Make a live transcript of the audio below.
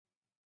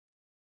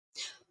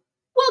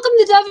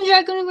Dove and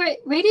Dragon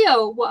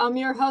Radio. Well, I'm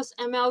your host,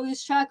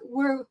 ML Track.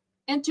 We're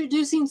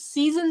introducing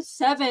season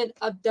 7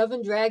 of Dove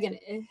and Dragon.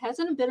 It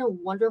hasn't been a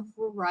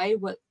wonderful ride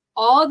with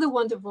all the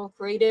wonderful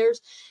creators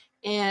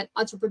and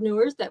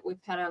entrepreneurs that we've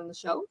had on the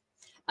show.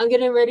 I'm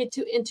getting ready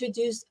to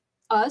introduce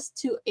us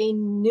to a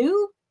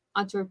new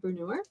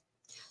entrepreneur.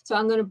 So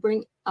I'm going to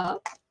bring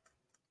up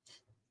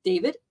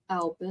David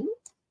Albin.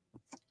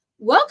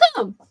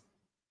 Welcome.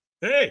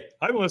 Hey,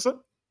 hi, Melissa.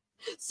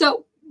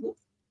 So a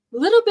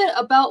little bit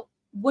about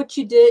what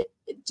you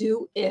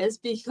do is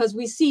because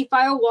we see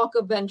Firewalk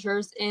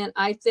Adventures, and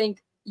I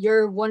think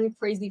you're one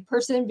crazy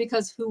person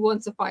because who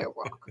wants a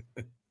Firewalk?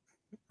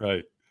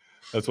 Right.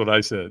 That's what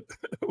I said.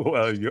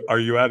 Well, are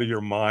you out of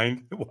your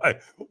mind?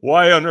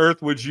 Why on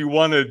earth would you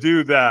want to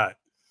do that?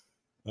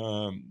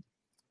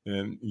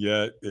 And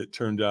yet it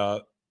turned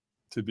out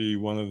to be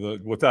one of the,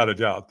 without a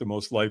doubt, the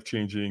most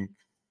life-changing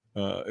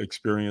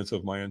experience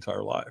of my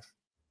entire life.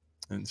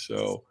 And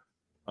so,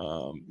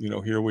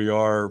 here we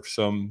are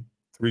some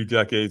 3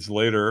 decades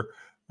later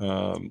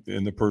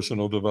in the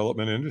personal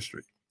development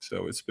industry.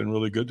 So it's been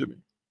really good to me.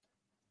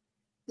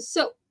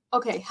 So,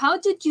 okay, how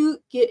did you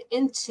get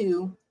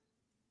into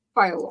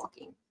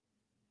firewalking?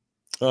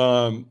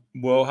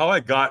 Well, how I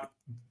got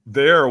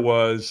there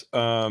was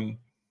in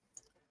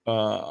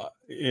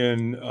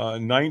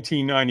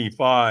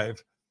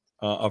 1995,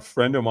 a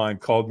friend of mine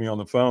called me on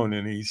the phone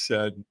and he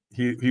said,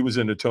 he was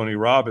into Tony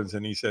Robbins,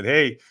 and he said,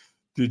 "Hey,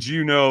 did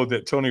you know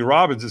that Tony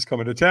Robbins is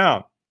coming to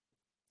town?"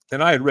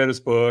 And I had read his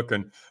book,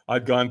 and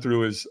I'd gone through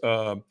his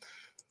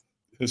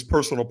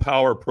personal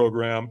power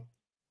program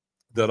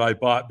that I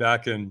bought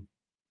back in,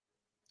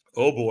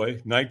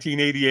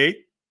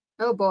 1988.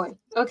 Oh boy.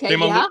 Okay.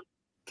 Came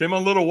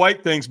on little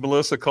white things,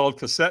 Melissa, called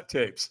cassette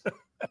tapes.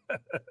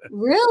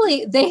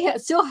 Really? They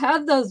still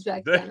have those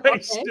back then?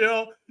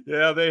 Okay.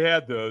 They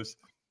had those.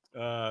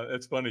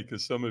 It's funny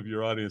because some of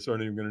your audience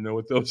aren't even going to know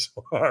what those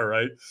are,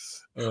 right?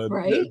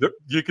 Right.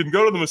 You can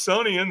go to the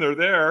Smithsonian. They're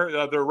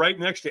there. They're right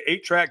next to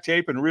 8-track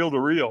tape and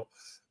reel-to-reel.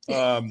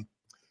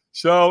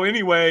 So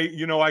anyway,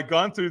 I'd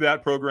gone through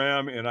that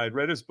program and I'd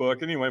read his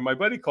book. Anyway, my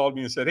buddy called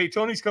me and said, "Hey,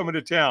 Tony's coming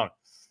to town."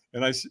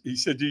 And he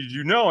said, "Did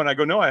you know?" And I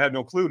go, "No, I had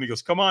no clue." And he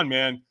goes, "Come on,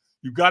 man.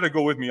 You got to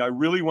go with me. I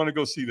really want to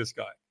go see this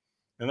guy."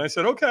 And I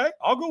said, "Okay,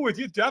 I'll go with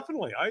you.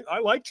 Definitely. I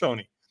like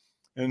Tony."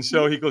 And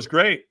so he goes,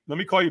 "Great. Let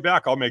me call you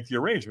back. I'll make the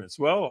arrangements."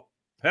 Well,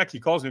 heck, he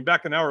calls me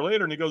back an hour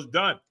later and he goes,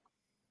 "Done."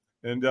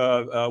 And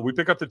we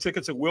pick up the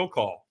tickets at will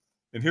call.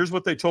 And here's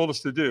what they told us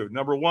to do.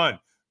 Number 1,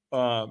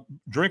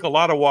 drink a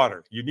lot of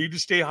water. You need to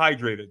stay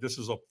hydrated. This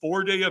is a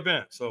 4-day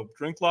event. So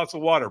drink lots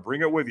of water.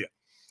 Bring it with you.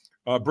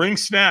 Bring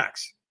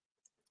snacks.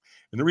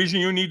 And the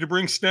reason you need to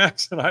bring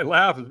snacks, and I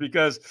laugh, is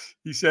because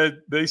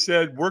they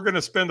said, "We're going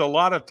to spend a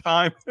lot of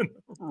time in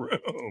the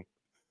room."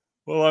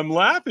 Well, I'm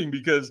laughing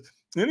because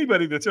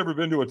anybody that's ever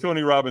been to a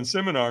Tony Robbins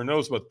seminar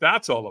knows what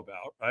that's all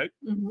about, right?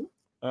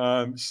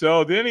 Mm-hmm.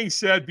 So then he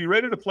said, "Be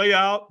ready to play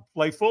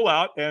full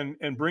out,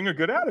 and bring a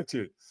good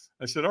attitude."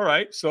 I said, "All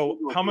right. So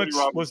how much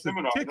was the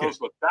ticket?" Knows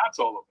what that's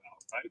all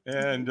about, right?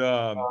 And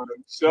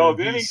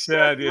then he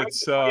said, it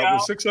was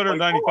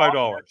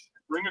 $695.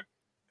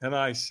 And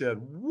I said,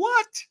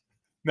 "What?"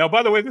 Now,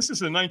 by the way, this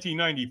is in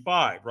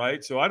 1995,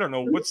 right? So I don't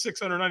know what's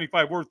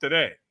 $695 worth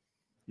today.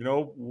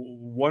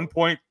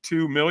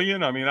 1.2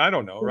 million. I mean, I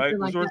don't know, right?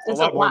 It's worth a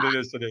lot more than it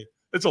is today.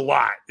 It's a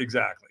lot,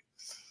 exactly.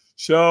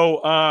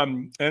 So,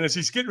 and as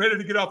he's getting ready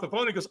to get off the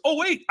phone, he goes, "Oh,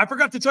 wait, I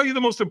forgot to tell you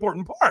the most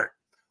important part.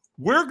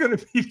 We're going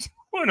to be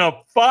doing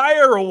a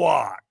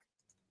firewalk."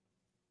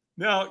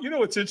 Now,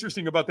 what's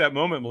interesting about that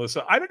moment,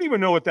 Melissa? I didn't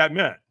even know what that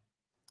meant.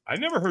 I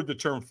never heard the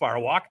term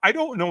firewalk. I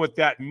don't know what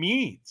that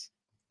means.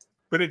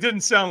 But it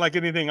didn't sound like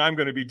anything I'm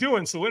going to be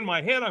doing. So in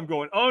my head, I'm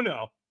going, "Oh,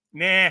 no,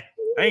 nah,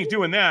 I ain't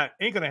doing that.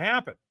 Ain't going to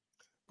happen."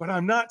 But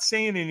I'm not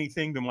saying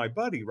anything to my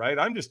buddy, right?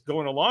 I'm just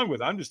going along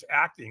with it. I'm just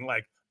acting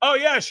like, "Oh,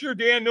 yeah, sure,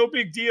 Dan, no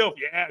big deal.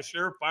 Yeah,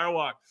 sure,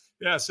 firewalk.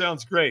 Yeah,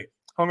 sounds great."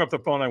 Hung up the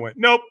phone. I went,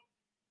 "Nope,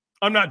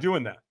 I'm not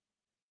doing that."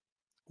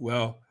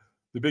 Well,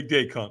 the big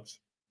day comes.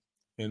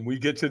 And we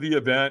get to the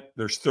event.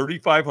 There's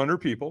 3,500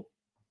 people.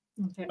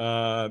 Okay.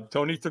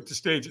 Tony took the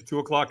stage at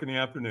 2:00 in the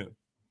afternoon.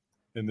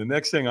 And the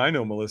next thing I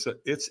know, Melissa,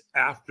 it's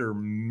after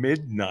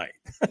midnight,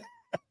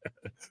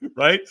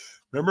 right?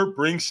 Remember,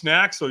 bring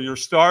snacks. So you're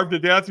starved to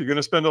death. You're going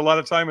to spend a lot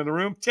of time in the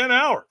room, 10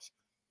 hours.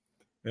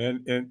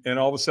 And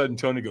all of a sudden,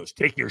 Tony goes,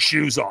 "Take your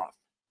shoes off."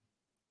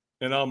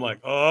 And I'm like,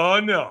 "Oh,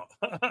 no,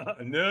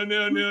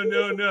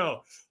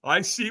 no.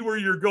 I see where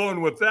you're going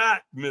with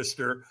that,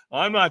 mister.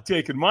 I'm not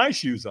taking my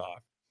shoes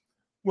off."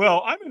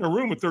 Well, I'm in a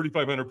room with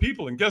 3,500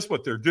 people, and guess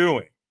what they're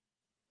doing?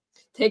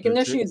 Taking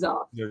their shoes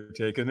off. They're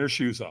taking their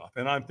shoes off.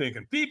 And I'm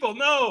thinking, people,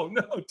 no,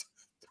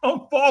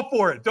 don't fall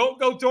for it. Don't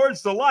go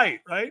towards the light,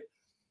 right?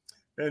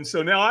 And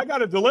so now I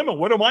got a dilemma.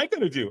 What am I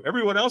going to do?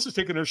 Everyone else is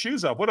taking their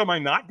shoes off. What, am I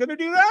not going to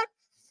do that?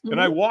 Mm-hmm.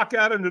 And I walk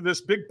out into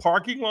this big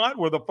parking lot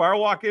where the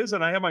firewalk is,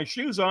 and I have my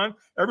shoes on.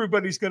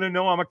 Everybody's going to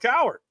know I'm a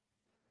coward.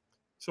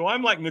 So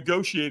I'm like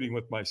negotiating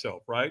with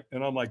myself, right?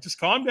 And I'm like, just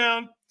calm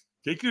down,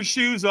 take your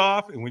shoes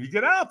off. And when you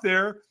get out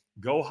there,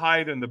 go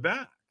hide in the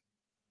back.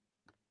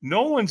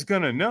 no one's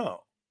going to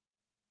know.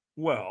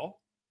 Well,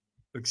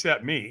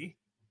 except me.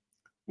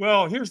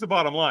 Well, here's the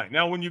bottom line.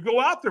 Now, when you go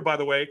out there, by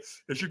the way,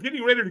 as you're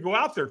getting ready to go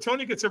out there,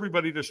 Tony gets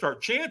everybody to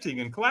start chanting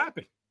and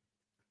clapping.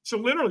 So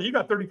literally, you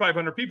got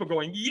 3,500 people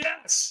going,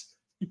 yes,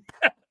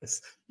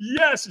 yes,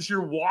 yes, as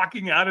you're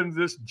walking out into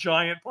this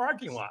giant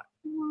parking lot.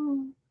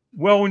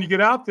 Well, when you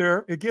get out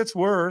there, it gets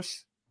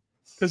worse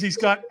because he's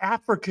got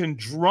African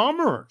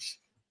drummers,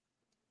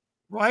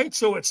 right?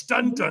 So it's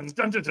dun, dun,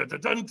 dun, dun, dun, dun,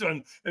 dun,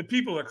 dun, and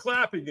people are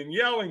clapping and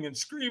yelling and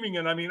screaming.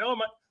 And I mean, oh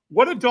my,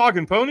 what a dog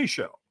and pony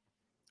show.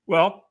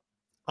 Well,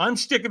 I'm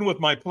sticking with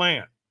my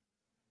plan.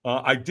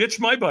 I ditch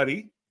my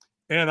buddy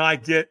and I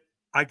get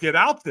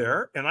out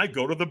there and I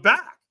go to the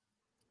back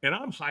and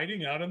I'm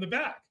hiding out in the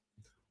back.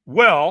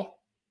 Well,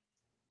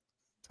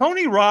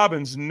 Tony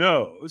Robbins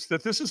knows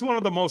that this is one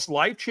of the most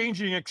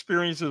life-changing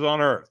experiences on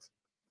earth.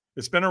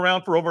 It's been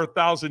around for over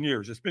 1,000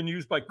 years. It's been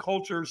used by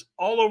cultures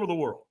all over the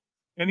world.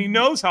 And he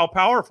knows how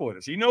powerful it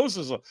is. He knows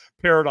it's a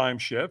paradigm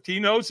shift. He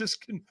knows this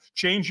can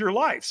change your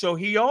life. So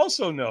he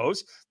also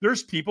knows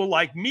there's people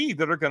like me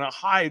that are going to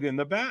hide in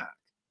the back.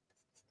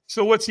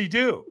 So what's he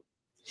do?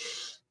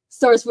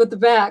 Starts with the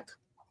back.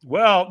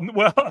 Well,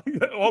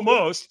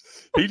 almost.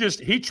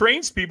 He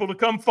trains people to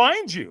come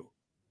find you.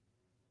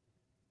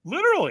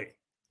 Literally.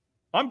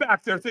 I'm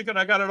back there thinking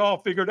I got it all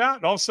figured out.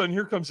 And all of a sudden,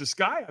 here comes this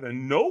guy out of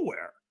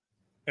nowhere.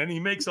 And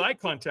he makes eye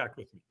contact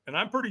with me. And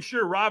I'm pretty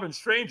sure Robbins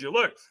trained you.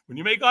 Look, when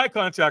you make eye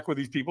contact with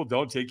these people,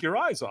 don't take your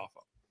eyes off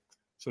them.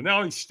 So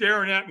now he's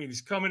staring at me.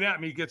 He's coming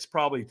at me. He gets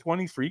probably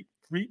 20 feet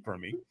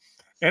from me.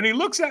 And he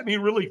looks at me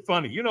really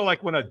funny. You know,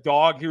 like when a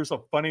dog hears a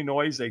funny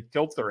noise, they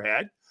tilt their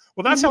head.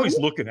 Well, that's how he's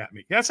looking at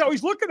me. That's how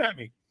he's looking at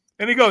me.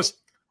 And he goes,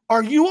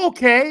 "Are you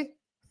okay?"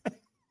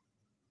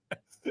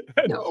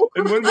 No.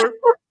 And when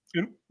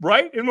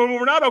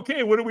we're not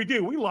okay, what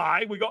do? We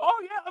lie. We go,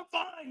 "Oh, yeah, I'm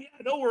fine. Yeah,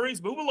 no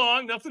worries. Move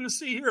along. Nothing to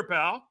see here,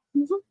 pal."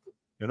 Mm-hmm.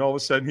 And all of a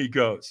sudden he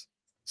goes,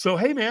 "So,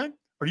 hey, man,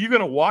 are you going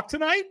to walk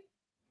tonight?"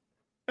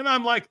 And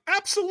I'm like,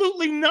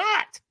 "Absolutely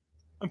not."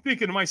 I'm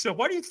thinking to myself,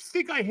 "Why do you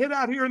think I hid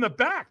out here in the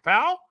back,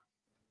 pal?"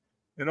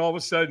 And all of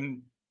a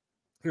sudden,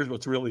 here's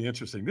what's really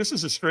interesting. This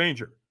is a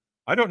stranger.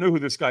 I don't know who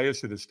this guy is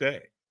to this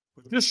day.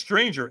 But this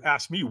stranger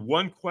asked me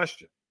one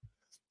question,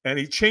 and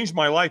he changed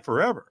my life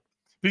forever.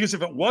 Because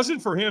if it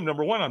wasn't for him,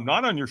 number one, I'm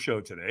not on your show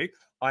today.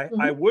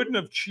 I wouldn't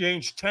have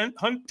changed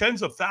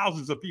tens of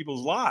thousands of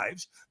people's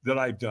lives that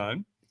I've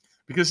done.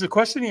 Because the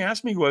question he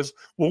asked me was,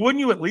 well, wouldn't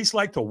you at least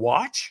like to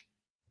watch?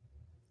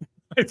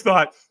 I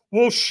thought,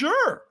 well,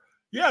 sure.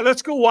 Yeah,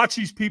 let's go watch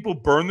these people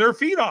burn their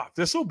feet off.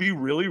 This will be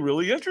really,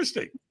 really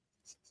interesting.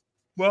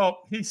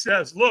 Well, he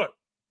says, look,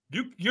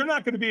 you're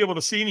not going to be able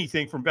to see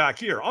anything from back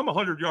here. I'm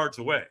 100 yards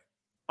away.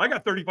 I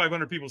got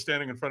 3,500 people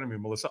standing in front of me,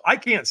 Melissa. I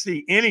can't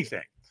see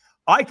anything.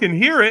 I can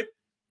hear it,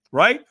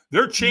 right?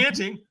 They're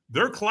chanting.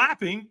 They're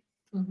clapping.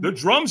 The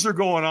drums are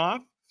going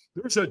off.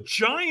 There's a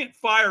giant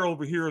fire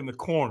over here in the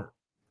corner.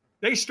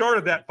 They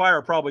started that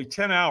fire probably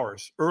 10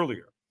 hours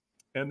earlier.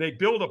 And they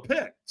build a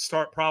pit,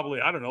 start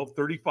probably,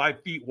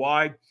 35 feet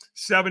wide,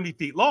 70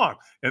 feet long.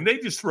 And they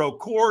just throw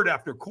cord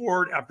after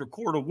cord after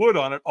cord of wood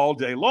on it all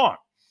day long.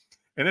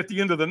 And at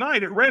the end of the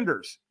night, it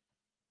renders.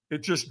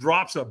 It just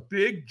drops a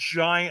big,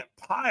 giant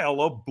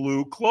pile of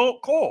blue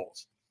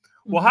coals.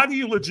 Well, how do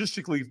you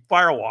logistically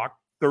firewalk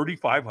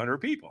 3,500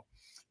 people?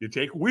 You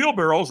take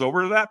wheelbarrows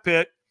over to that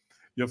pit.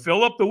 You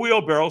fill up the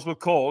wheelbarrows with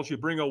coals. You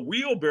bring a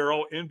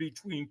wheelbarrow in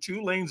between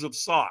two lanes of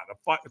sod.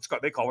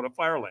 They call it a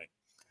fire lane.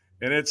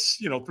 And it's,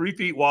 3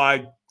 feet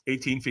wide,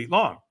 18 feet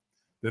long.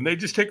 Then they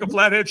just take a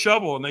flathead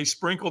shovel and they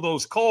sprinkle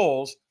those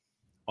coals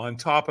on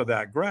top of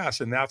that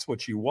grass. And that's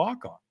what you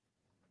walk on.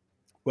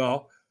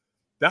 Well,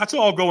 that's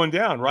all going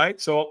down, right?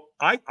 So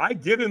I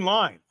get in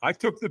line. I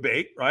took the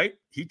bait, right?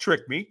 He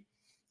tricked me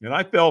and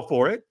I fell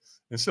for it.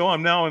 And so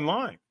I'm now in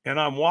line and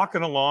I'm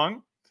walking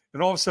along.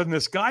 And all of a sudden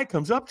this guy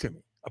comes up to me,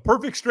 a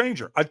perfect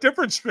stranger, a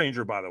different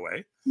stranger, by the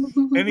way.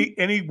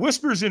 And he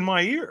whispers in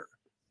my ear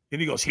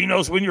and he goes, he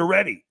knows when you're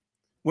ready.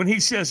 When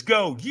he says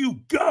go, you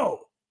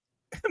go.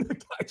 And the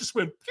guy just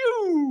went,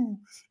 pew,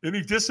 and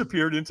he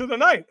disappeared into the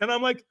night. And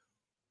I'm like,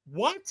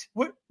 what?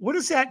 What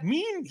does that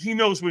mean? He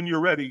knows when you're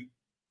ready.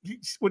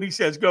 When he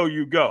says go,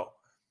 you go.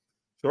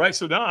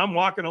 So now I'm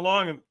walking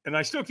along and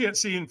I still can't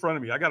see in front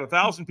of me. I got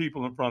 1,000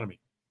 people in front of me.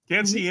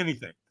 Can't see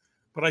anything.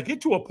 But I get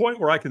to a point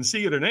where I can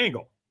see at an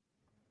angle.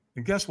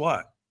 And guess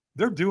what?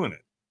 They're doing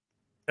it.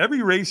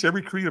 Every race,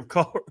 every creed of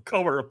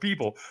color of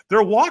people,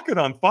 they're walking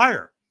on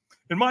fire.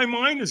 And my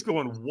mind is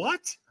going,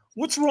 what?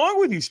 What's wrong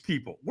with these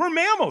people? We're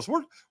mammals.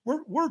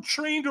 We're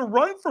trained to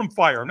run from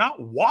fire, not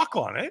walk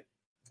on it.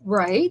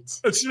 Right.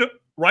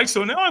 Right.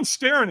 So now I'm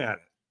staring at it.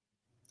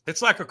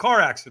 It's like a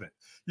car accident.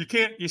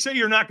 You say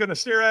you're not going to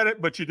stare at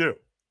it, but you do.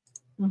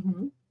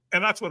 And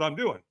that's what I'm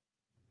doing.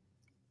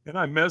 And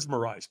I'm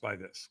mesmerized by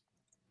this.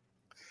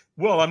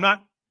 Well, I'm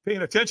not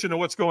paying attention to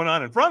what's going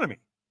on in front of me.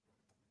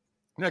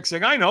 Next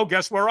thing I know,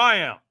 guess where I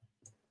am?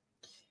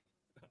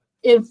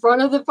 In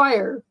front of the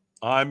fire.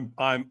 I'm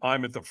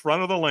at the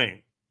front of the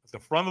lane, at the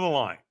front of the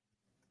line.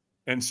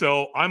 And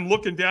so I'm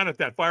looking down at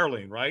that fire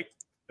lane, right?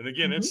 And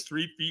again, it's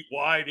 3 feet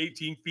wide,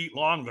 18 feet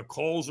long. The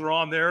coals are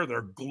on there.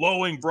 They're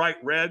glowing bright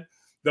red.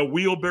 The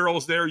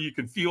wheelbarrow's there. You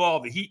can feel all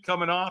the heat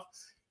coming off.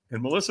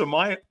 And Melissa,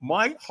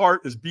 my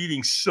heart is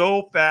beating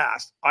so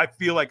fast, I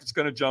feel like it's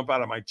going to jump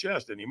out of my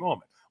chest any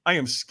moment. I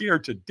am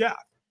scared to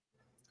death.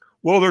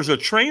 Well, there's a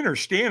trainer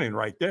standing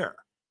right there.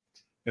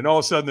 And all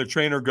of a sudden the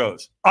trainer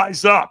goes,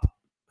 eyes up.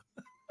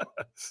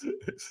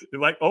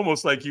 Like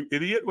almost like, you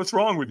idiot, what's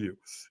wrong with you?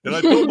 And I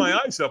put my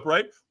eyes up,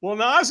 right? Well,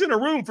 now I was in a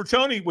room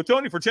with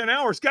Tony for 10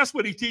 hours. Guess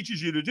what he teaches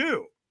you to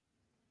do?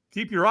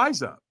 Keep your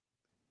eyes up.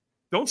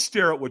 Don't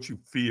stare at what you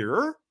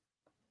fear.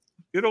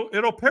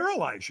 It'll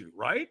paralyze you,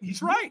 right?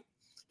 He's right.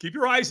 Keep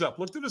your eyes up.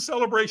 Look to the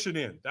celebration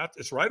end.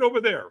 It's right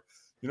over there.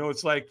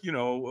 It's like,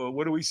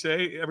 what do we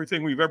say?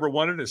 Everything we've ever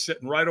wanted is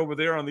sitting right over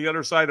there on the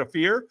other side of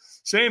fear.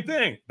 Same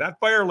thing. That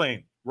fire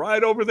lane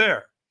right over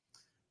there.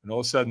 And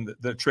all of a sudden,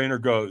 the trainer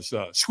goes,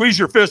 squeeze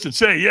your fist and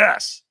say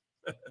yes.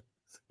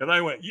 And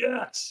I went,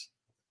 yes.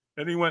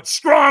 And he went,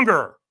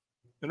 stronger.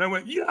 And I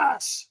went,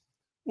 yes.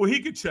 Well, he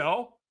could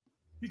tell.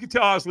 He could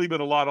tell I was leaving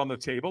a lot on the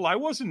table. I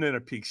wasn't in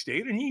a peak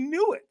state, and he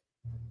knew it.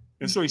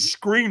 And so he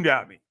screamed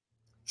at me,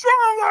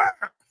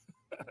 stronger.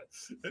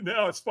 And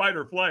now it's fight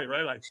or flight,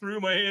 right? I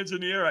threw my hands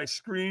in the air. I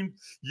screamed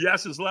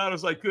yes as loud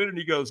as I could. And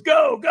he goes,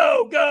 go,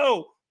 go,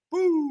 go.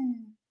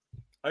 Boom.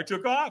 I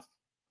took off.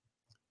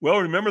 Well,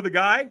 remember the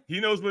guy? He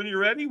knows when you're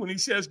ready. When he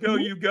says go,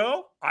 you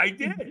go. I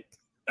did.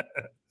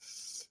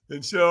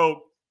 And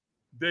so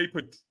they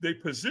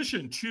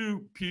position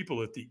 2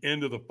 people at the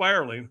end of the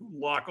fire lane who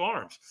lock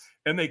arms,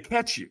 and they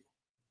catch you.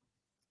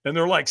 And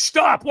they're like,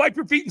 stop, wipe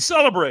your feet and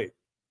celebrate.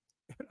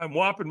 I'm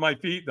whopping my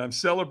feet and I'm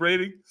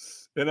celebrating,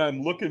 and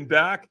I'm looking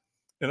back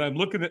and I'm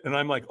looking at, and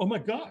I'm like, oh my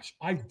gosh,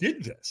 I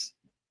did this.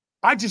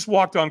 I just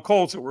walked on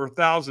coals that were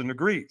 1,000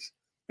 degrees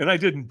and I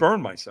didn't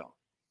burn myself.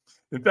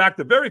 In fact,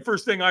 the very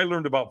first thing I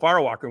learned about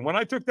Firewalk, and when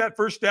I took that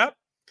first step,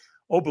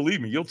 oh,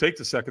 believe me, you'll take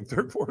the 2nd,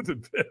 3rd, 4th,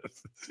 and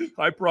 5th.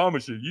 I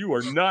promise you, you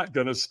are not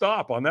going to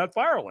stop on that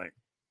fire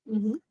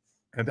lane.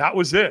 And that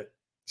was it.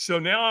 So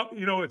now,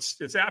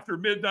 it's after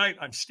midnight.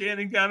 I'm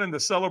standing down in the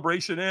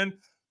celebration end,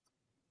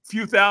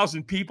 few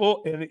thousand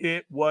people, and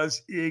it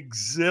was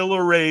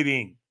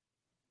exhilarating.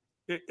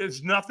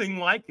 It's nothing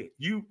like it.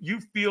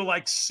 You feel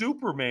like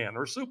Superman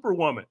or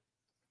Superwoman.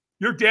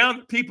 You're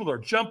down. People are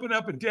jumping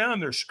up and down.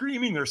 They're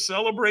screaming. They're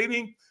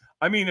celebrating.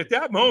 I mean, at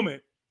that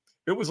moment,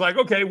 it was like,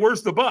 okay,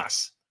 where's the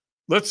bus?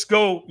 Let's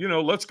go,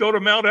 let's go to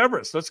Mount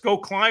Everest. Let's go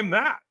climb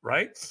that,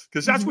 right?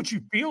 Because that's what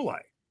you feel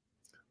like.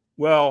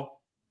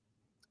 Well,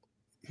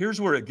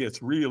 here's where it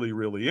gets really,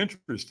 really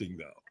interesting,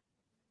 though,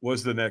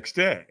 was the next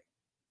day.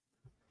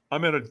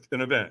 I'm at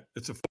an event.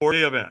 It's a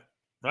 4-day event,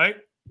 right?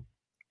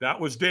 That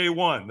was day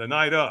 1, the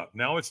night of.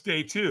 Now it's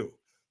day 2.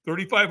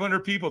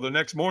 3,500 people the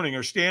next morning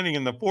are standing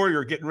in the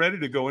foyer getting ready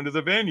to go into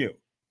the venue.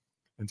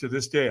 And to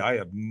this day, I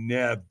have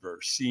never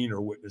seen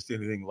or witnessed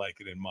anything like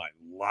it in my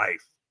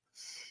life.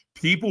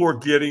 People were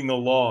getting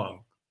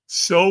along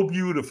so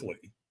beautifully.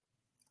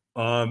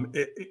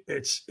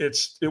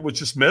 It was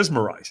just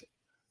mesmerizing.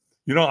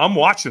 I'm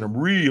watching them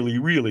really,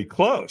 really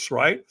close,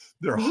 right?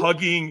 They're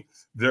hugging,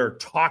 they're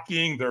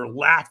talking, they're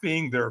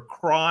laughing, they're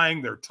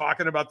crying, they're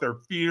talking about their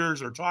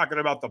fears, they're talking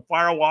about the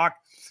Firewalk.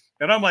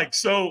 And I'm like,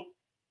 so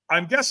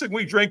I'm guessing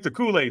we drank the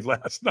Kool-Aid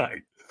last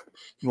night,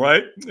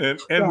 right? And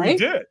right. We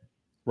did,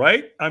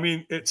 right? I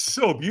mean, it's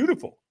so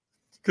beautiful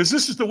because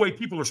this is the way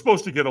people are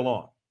supposed to get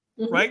along,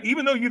 right?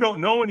 Even though you don't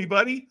know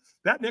anybody,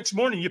 that next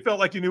morning you felt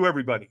like you knew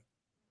everybody.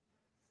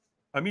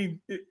 I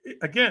mean,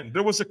 again,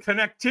 there was a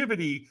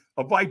connectivity,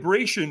 a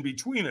vibration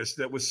between us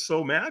that was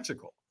so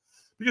magical.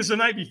 Because the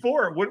night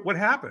before, what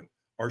happened?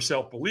 Our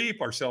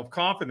self-belief, our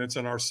self-confidence,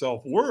 and our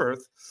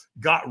self-worth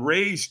got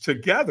raised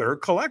together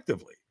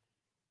collectively.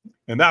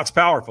 And that's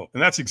powerful.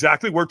 And that's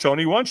exactly where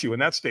Tony wants you, in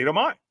that state of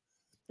mind,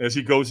 as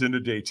he goes into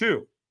day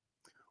 2.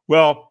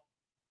 Well,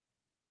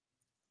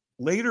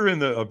 later in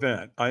the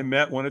event, I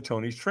met one of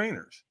Tony's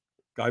trainers,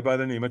 a guy by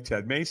the name of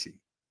Ted Macy.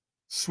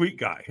 Sweet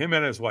guy. Him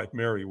and his wife,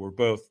 Mary, were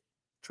both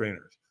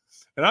trainers.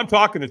 And I'm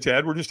talking to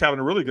Ted. We're just having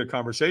a really good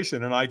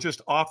conversation. And I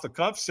just off the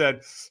cuff said,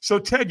 so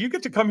Ted, you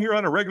get to come here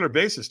on a regular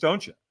basis,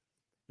 don't you?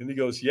 And he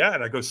goes, yeah.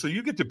 And I go, so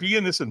you get to be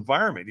in this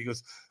environment.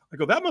 I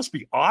go, that must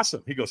be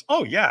awesome. He goes,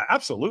 oh yeah,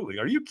 absolutely.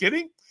 Are you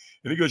kidding?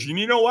 And he goes,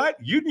 you know what?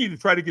 You need to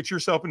try to get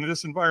yourself into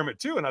this environment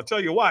too. And I'll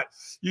tell you what,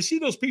 you see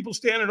those people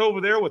standing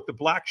over there with the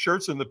black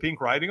shirts and the pink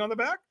writing on the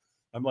back?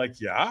 I'm like,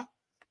 yeah.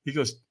 He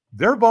goes,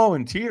 they're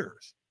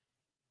volunteers.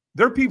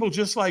 They're people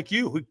just like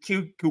you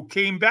who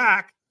came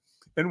back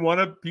and want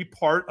to be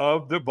part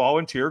of the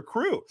volunteer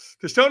crew.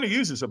 Because Tony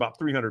uses about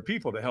 300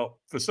 people to help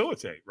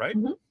facilitate, right?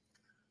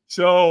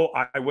 So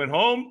I went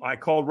home. I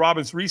called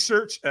Robbins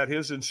Research at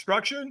his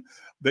instruction.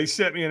 They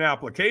sent me an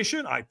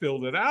application. I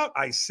filled it out.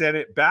 I sent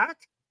it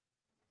back.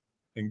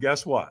 And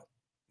guess what?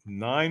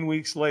 9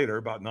 weeks later,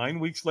 about 9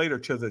 weeks later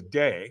to the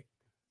day,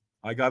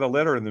 I got a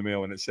letter in the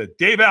mail and it said,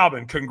 Dave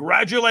Albin,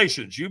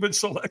 congratulations. You've been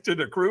selected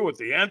to crew with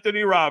the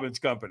Anthony Robbins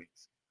Company.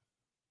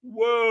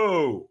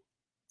 Whoa.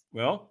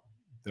 Well,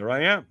 there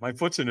I am. My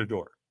foot's in the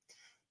door.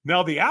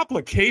 Now, the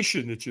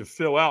application that you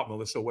fill out,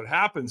 Melissa, what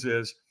happens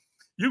is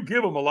you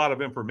give them a lot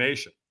of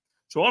information.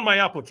 So on my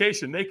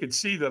application, they could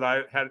see that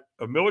I had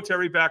a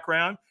military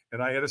background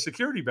and I had a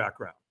security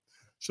background.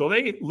 So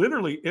they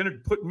literally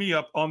put me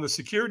up on the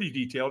security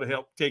detail to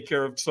help take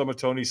care of some of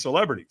Tony's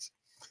celebrities.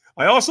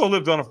 I also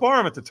lived on a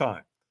farm at the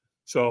time.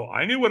 So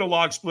I knew what a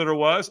log splitter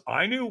was.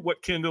 I knew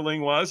what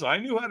kindling was. I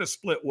knew how to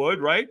split wood,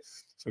 right?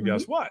 So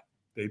guess what?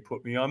 They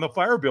put me on the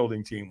fire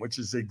building team, which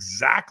is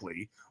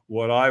exactly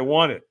what I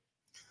wanted.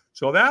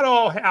 So that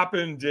all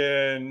happened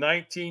in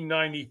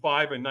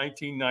 1995 and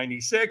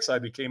 1996. I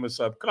became a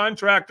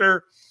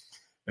subcontractor.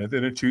 And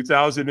then in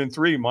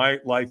 2003, my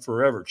life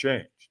forever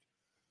changed.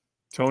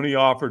 Tony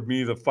offered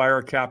me the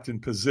fire captain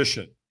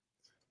position,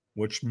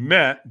 which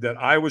meant that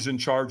I was in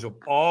charge of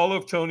all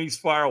of Tony's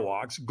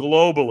firewalks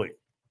globally.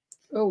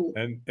 Oh.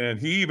 And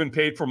he even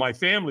paid for my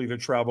family to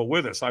travel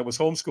with us. I was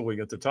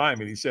homeschooling at the time.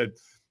 And he said,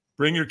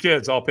 bring your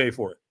kids, I'll pay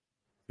for it.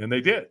 And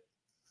they did.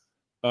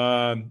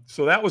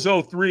 So that was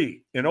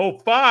 2003. In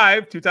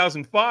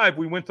 2005,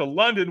 we went to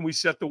London. We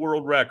set the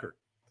world record.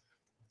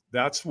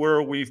 That's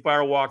where we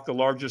firewalked the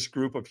largest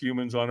group of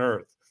humans on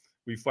Earth.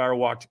 We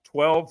firewalked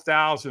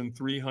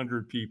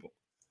 12,300 people.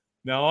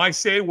 Now, I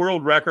say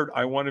world record.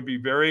 I want to be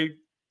very,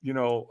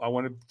 I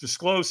want to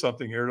disclose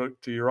something here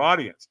to your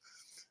audience.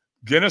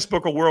 Guinness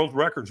Book of World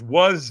Records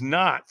was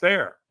not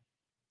there.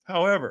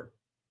 However,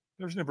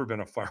 there's never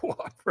been a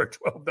firewalk for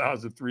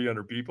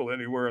 12,300 people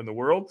anywhere in the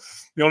world.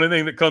 The only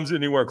thing that comes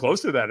anywhere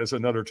close to that is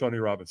another Tony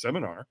Robbins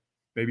seminar,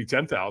 maybe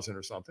 10,000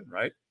 or something,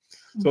 right?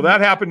 Mm-hmm. So that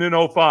happened in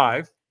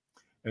 2005.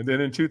 And then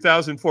in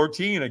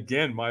 2014,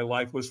 again, my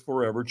life was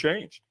forever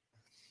changed.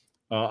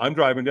 I'm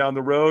driving down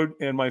the road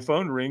and my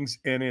phone rings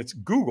and it's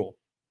Google.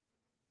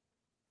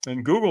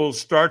 And Google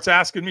starts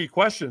asking me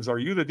questions. Are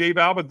you the Dave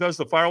Albin does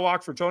the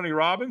firewalk for Tony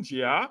Robbins?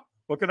 Yeah.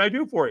 What can I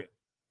do for you?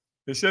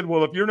 They said,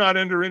 well, if you're not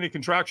under any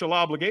contractual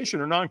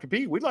obligation or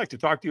non-compete, we'd like to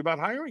talk to you about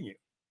hiring you.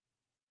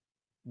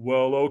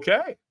 Well,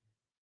 okay.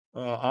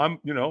 I'm,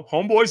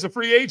 homeboy's a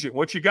free agent.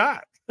 What you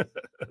got?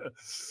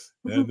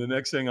 And the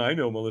next thing I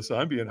know, Melissa,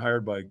 I'm being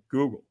hired by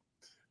Google.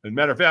 And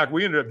matter of fact,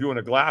 we ended up doing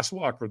a glass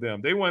walk for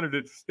them. They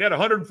had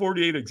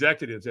 148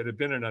 executives that had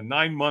been in a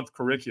 9-month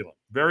curriculum,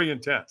 very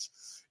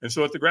intense. And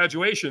so at the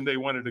graduation, they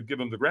wanted to give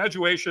them the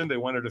graduation, they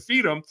wanted to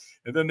feed them,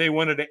 and then they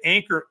wanted to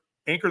anchor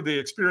the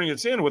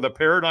experience in with a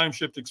paradigm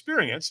shift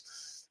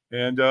experience.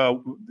 And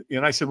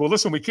I said, well,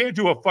 listen, we can't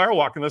do a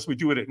firewalk unless we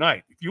do it at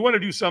night. If you want to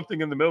do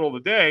something in the middle of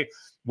the day,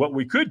 what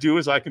we could do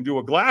is I can do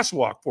a glass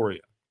walk for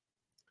you.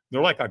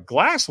 They're like, a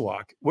glass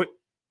walk? What,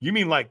 you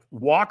mean like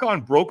walk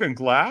on broken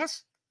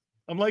glass?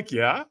 I'm like,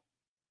 yeah.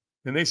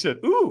 And they said,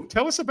 ooh,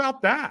 tell us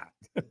about that.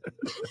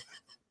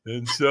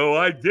 And so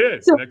I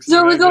did. So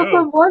we go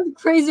from one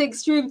crazy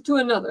extreme to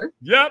another.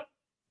 Yep.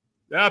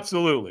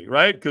 Absolutely.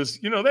 Right. Because,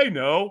 they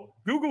know.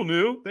 Google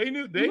knew. They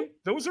knew.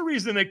 There was a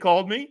reason they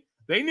called me.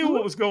 They knew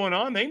what was going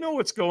on. They know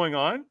what's going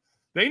on.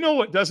 They know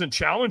what doesn't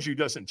challenge you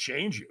doesn't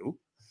change you.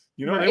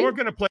 Right. They weren't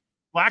going to play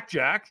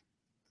blackjack.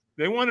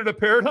 They wanted a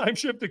paradigm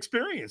shift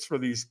experience for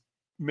these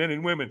men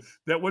and women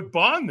that would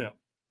bond them.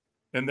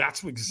 And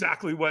that's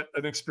exactly what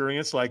an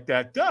experience like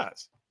that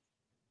does.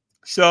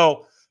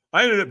 So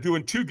I ended up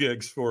doing 2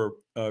 gigs for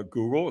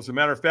Google. As a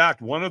matter of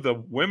fact, one of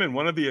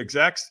the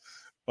execs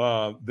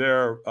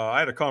there, I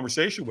had a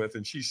conversation with,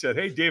 and she said,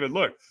 hey, David,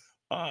 look,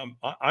 I'm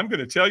going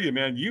to tell you,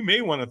 man, you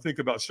may want to think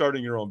about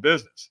starting your own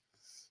business.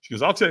 She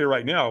goes, I'll tell you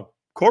right now,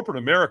 corporate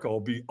America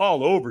will be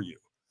all over you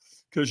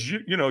because,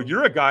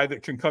 you're a guy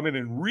that can come in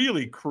and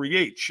really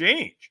create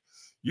change.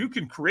 You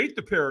can create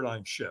the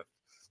paradigm shift.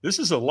 This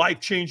is a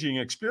life-changing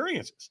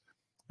experience,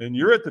 and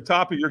you're at the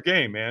top of your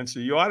game, man. So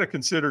you ought to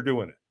consider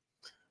doing it.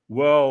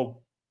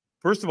 Well,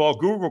 first of all,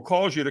 Google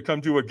calls you to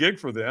come do a gig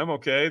for them.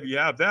 Okay, you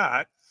have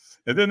that.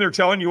 And then they're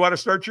telling you how to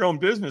start your own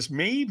business.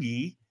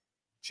 Maybe,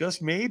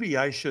 just maybe,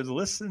 I should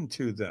listen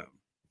to them.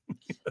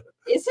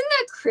 Isn't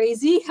that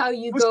crazy how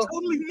you go?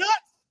 Totally nuts.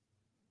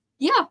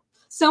 Yeah.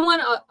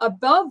 Someone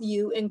above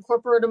you in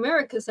corporate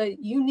America said,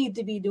 you need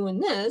to be doing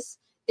this.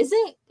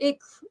 Isn't it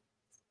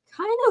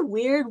kind of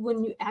weird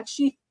when you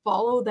actually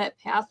follow that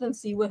path and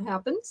see what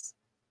happens?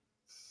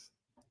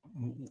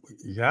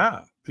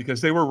 Yeah,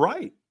 because they were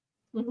right.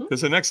 Mm-hmm.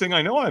 Because the next thing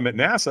I know, I'm at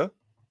NASA,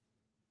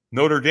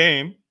 Notre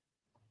Dame,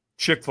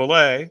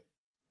 Chick-fil-A,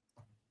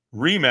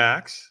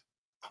 Remax,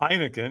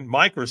 Heineken,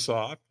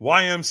 Microsoft,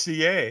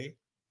 YMCA.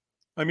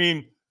 I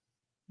mean,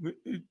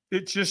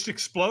 it just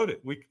exploded.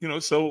 We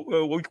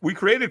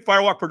created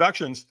Firewalk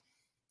Productions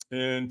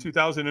in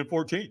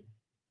 2014.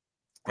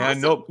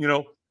 Awesome.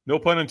 And no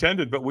pun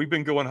intended, but we've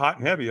been going hot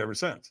and heavy ever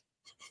since.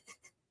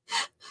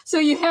 So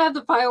you have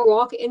the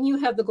Firewalk and you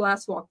have the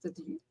glass walk that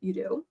you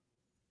do.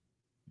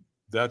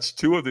 That's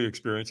 2 of the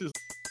experiences.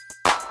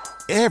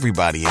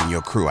 Everybody in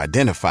your crew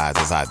identifies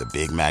as either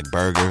Big Mac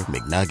Burger,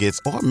 McNuggets,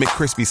 or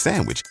McCrispy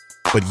Sandwich.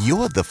 But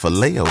you're the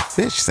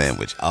Filet-O-Fish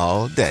Sandwich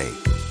all day.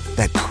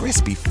 That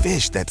crispy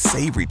fish, that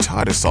savory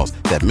tartar sauce,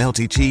 that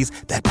melty cheese,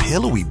 that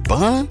pillowy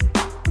bun.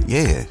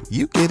 Yeah,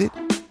 you get it.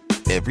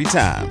 Every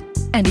time.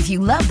 And if you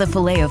love the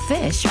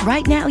Filet-O-Fish,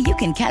 right now you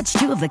can catch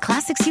two of the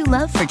classics you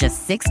love for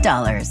just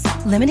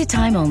 $6. Limited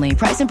time only.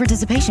 Price and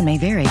participation may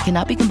vary.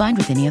 Cannot be combined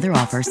with any other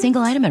offer.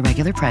 Single item at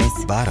regular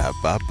price.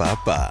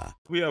 Ba-da-ba-ba-ba.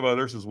 We have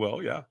others as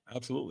well. Yeah,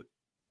 absolutely.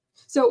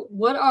 So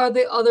what are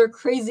the other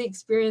crazy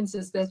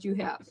experiences that you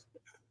have?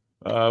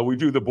 We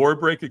do the board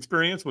break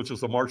experience, which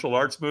is a martial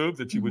arts move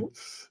that you would,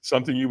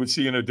 something you would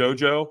see in a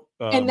dojo,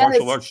 and that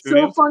martial is arts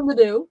studio. so fun to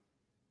do.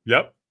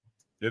 Yep,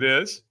 it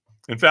is.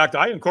 In fact,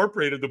 I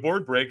incorporated the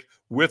board break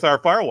with our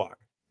Firewalk.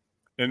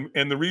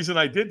 And the reason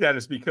I did that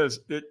is because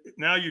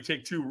now you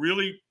take two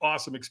really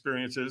awesome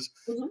experiences,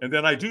 and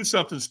then I do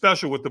something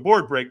special with the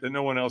board break that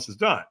no one else has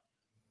done.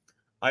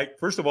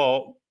 First of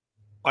all,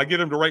 I get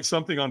them to write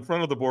something on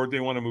front of the board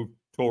they want to move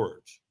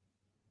towards.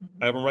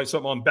 I have them write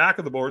something on back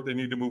of the board they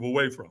need to move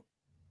away from.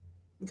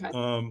 Okay.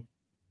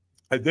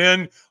 And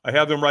then I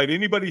have them write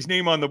anybody's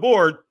name on the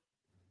board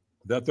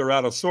that they're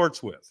out of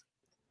sorts with,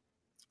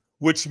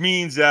 which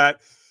means that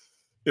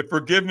if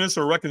forgiveness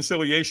or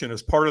reconciliation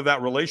is part of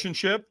that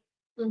relationship,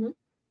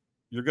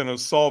 you're going to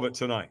solve it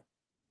tonight.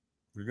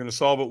 You're going to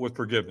solve it with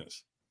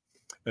forgiveness.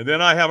 And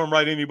then I have them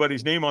write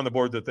anybody's name on the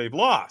board that they've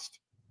lost.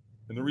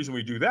 And the reason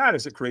we do that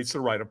is it creates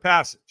the rite of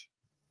passage.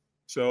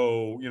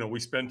 So, we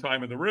spend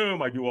time in the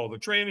room. I do all the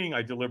training.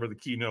 I deliver the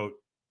keynote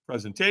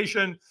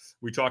presentation.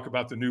 We talk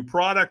about the new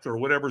product or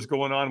whatever's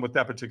going on with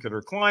that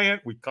particular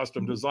client. We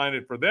custom design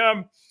it for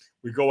them.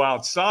 We go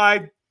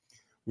outside.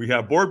 We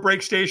have board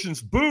break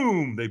stations.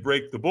 Boom, they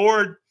break the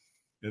board.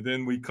 And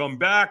then we come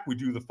back. We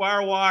do the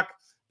Firewalk.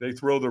 They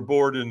throw their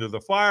board into the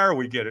fire.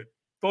 We get it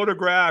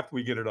photographed.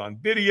 We get it on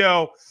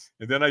video.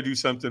 And then I do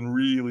something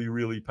really,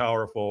 really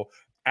powerful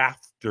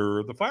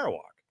after the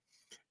Firewalk.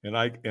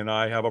 And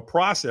I have a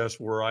process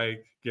where I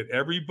get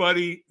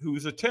everybody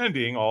who's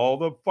attending, all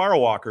the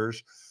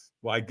Firewalkers,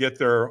 I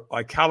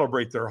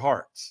calibrate their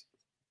hearts.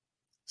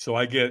 So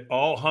I get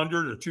all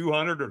 100 or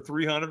 200 or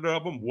 300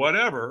 of them,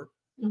 whatever.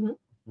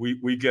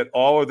 We get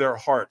all of their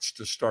hearts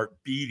to start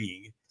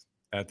beating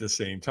at the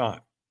same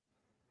time.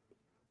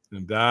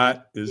 And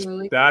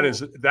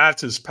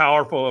that's as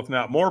powerful, if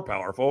not more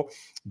powerful,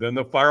 than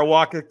the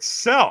Firewalk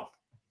itself.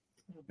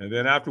 And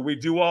then after we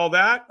do all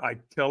that, I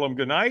tell them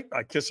goodnight.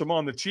 I kiss them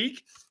on the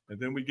cheek, and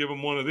then we give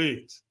them one of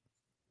these.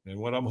 And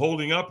what I'm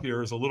holding up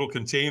here is a little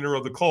container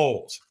of the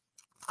coals.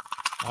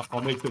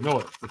 I'll make the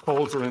note. The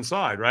coals are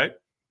inside, right?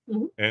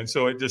 And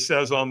so it just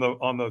says on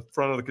the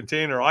front of the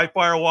container, I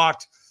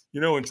firewalked,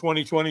 in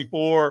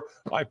 2024,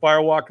 I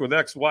firewalked with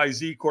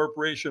XYZ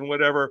Corporation,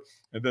 whatever.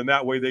 And then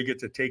that way they get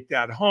to take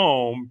that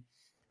home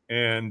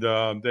and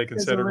they can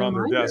set it on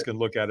their desk and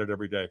look at it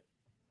every day.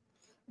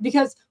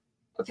 Because,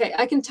 okay,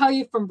 I can tell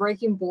you from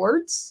breaking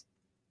boards,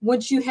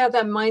 once you have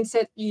that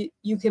mindset,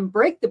 you can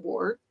break the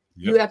board,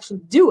 you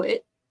actually do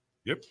it.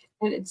 Yep.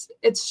 And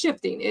it's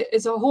shifting.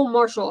 It's a whole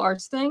martial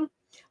arts thing.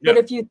 But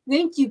if you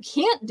think you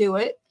can't do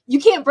it, you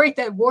can't break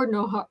that board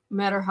no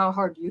matter how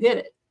hard you hit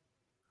it.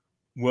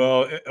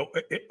 Well,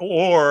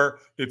 or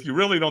if you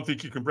really don't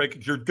think you can break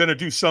it, you're going to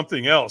do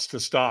something else to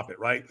stop it,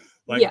 right?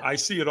 Like I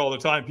see it all the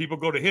time. People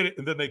go to hit it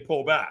and then they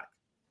pull back.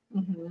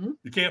 You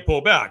can't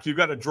pull back. You've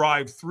got to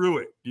drive through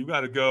it. You've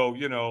got to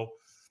go,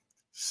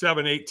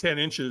 7, 8, 10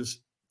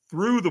 inches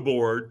through the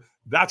board.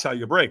 That's how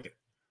you break it,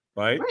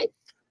 right?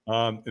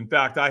 In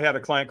fact, I had a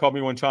client call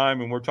me one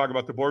time and we're talking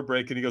about the board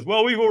break and he goes,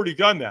 well, we've already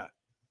done that.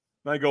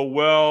 And I go,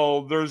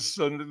 well, there's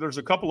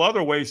a couple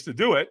other ways to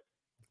do it,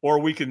 or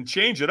we can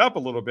change it up a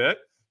little bit.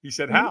 He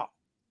said, how?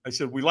 I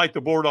said, we light the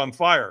board on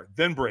fire,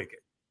 then break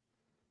it.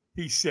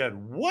 He said,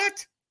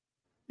 what?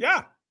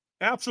 Yeah,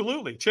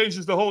 absolutely.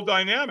 Changes the whole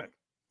dynamic.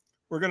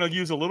 We're going to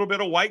use a little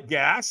bit of white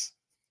gas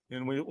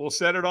and we'll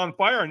set it on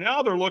fire.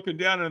 Now they're looking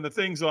down and the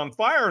thing's on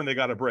fire and they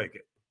got to break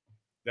it.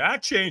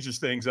 That changes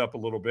things up a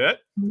little bit.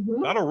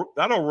 That'll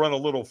run a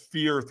little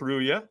fear through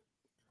you.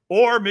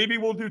 Or maybe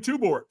we'll do 2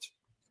 boards.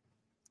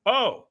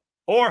 Oh,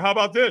 or how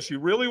about this? You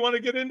really want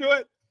to get into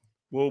it?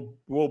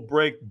 We'll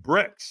break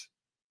bricks.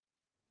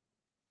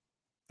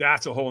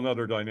 That's a whole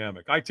nother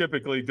dynamic. I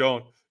typically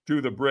don't do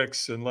the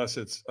bricks unless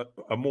it's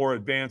a more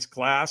advanced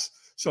class,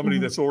 somebody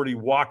that's already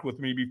walked with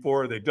me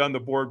before. They've done the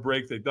board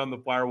break, they've done the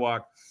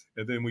Firewalk,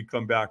 and then we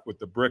come back with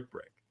the brick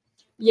break.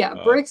 Yeah,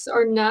 bricks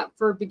are not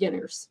for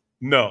beginners.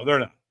 No, they're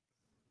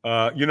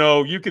not.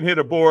 You can hit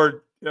a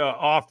board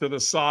off to the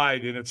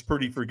side and it's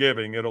pretty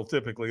forgiving. It'll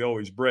typically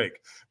always break.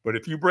 But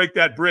if you break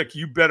that brick,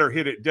 you better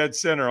hit it dead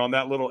center on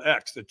that little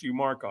X that you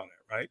mark on it,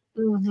 right?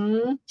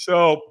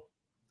 So,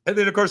 and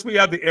then of course we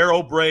have the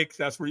arrow break.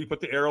 That's where you put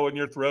the arrow in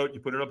your throat. You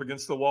put it up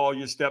against the wall.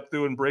 You step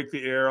through and break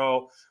the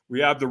arrow. We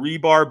have the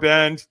rebar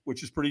bend,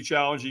 which is pretty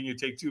challenging. You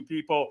take 2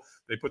 people,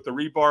 they put the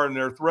rebar in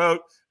their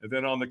throat, and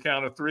then on the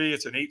count of 3,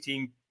 it's an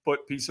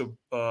 18-foot piece of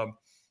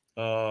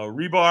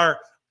rebar.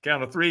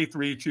 Count of 3,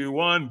 3, 2,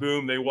 1,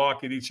 boom, they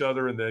walk at each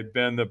other and they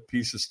bend the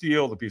piece of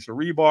steel, the piece of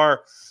rebar.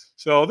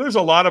 So there's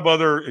a lot of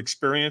other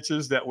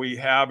experiences that we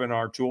have in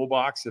our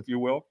toolbox, if you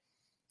will.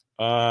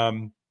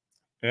 And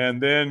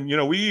then,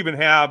 we even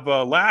have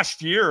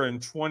last year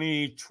in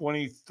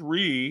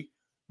 2023,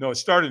 no, it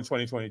started in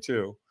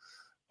 2022.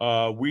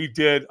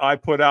 I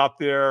put out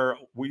there,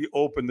 we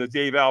opened the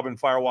Dave Albin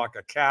Firewalk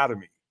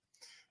Academy.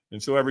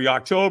 And so every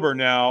October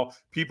now,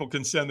 people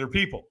can send their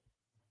people,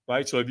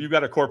 right? So if you've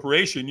got a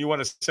corporation, you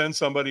want to send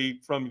somebody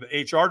from the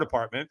HR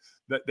department,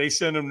 that they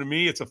send them to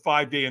me. It's a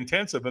 5-day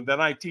intensive, and then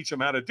I teach them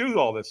how to do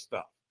all this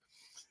stuff.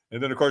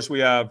 And then, of course, we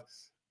have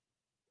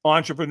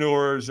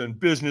entrepreneurs and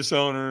business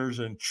owners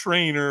and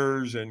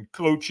trainers and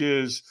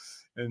coaches.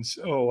 And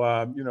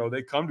so,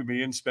 they come to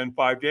me and spend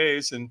 5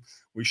 days, and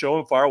we show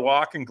them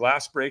Firewalk and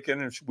glass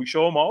breaking, and we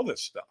show them all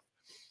this stuff.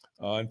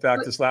 In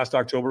fact, this last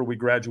October, we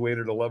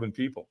graduated 11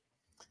 people.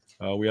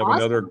 We have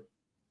awesome.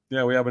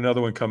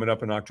 another one coming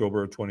up in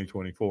October of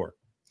 2024.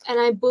 And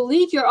I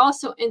believe you're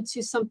also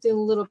into something a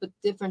little bit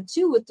different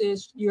too with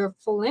your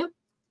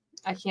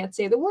I can't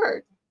say the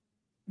word.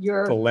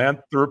 Your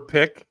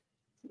philanthropic.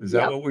 Is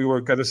that what we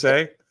were going to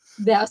say?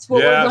 That's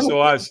what we're going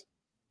to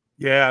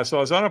say. So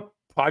I was on a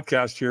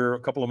podcast here a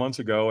couple of months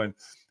ago, and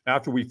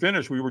after we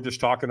finished, we were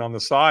just talking on the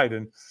side,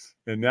 and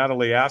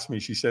Natalie asked me,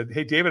 she said,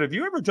 "Hey, David, have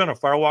you ever done a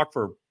Firewalk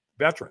for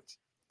veterans?"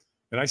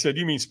 And I said,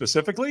 "You mean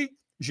specifically?"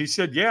 She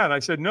said, "Yeah." And I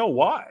said, "No,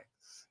 why?"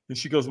 And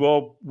she goes,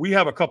 "Well, we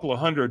have a couple of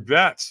hundred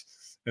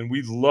vets, and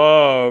we'd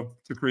love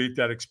to create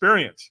that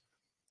experience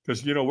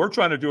because, we're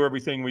trying to do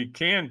everything we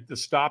can to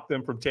stop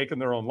them from taking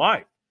their own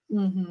life.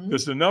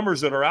 Because the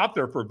numbers that are out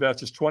there for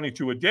vets is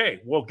 22 a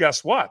day. Well,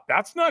 guess what?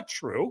 That's not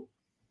true.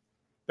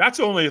 That's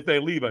only if they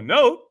leave a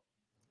note.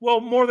 Well,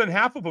 more than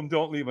half of them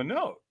don't leave a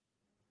note.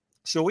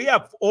 So we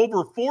have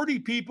over 40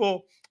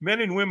 people,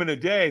 men and women a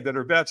day, that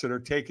are vets that are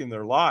taking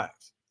their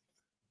lives.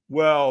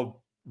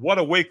 Well, what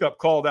a wake-up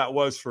call that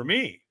was for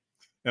me.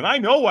 And I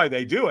know why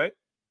they do it.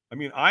 I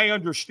mean, I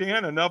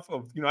understand enough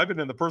of, I've been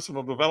in the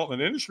personal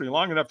development industry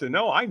long enough to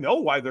know, I know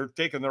why they're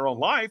taking their own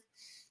life,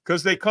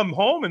 because they come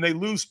home and they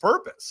lose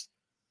purpose.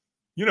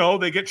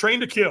 They get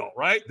trained to kill,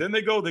 right? Then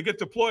they get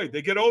deployed,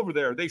 they get over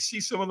there, they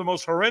see some of the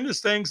most horrendous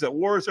things that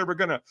war is ever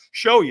going to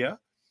show you.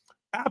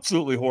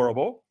 Absolutely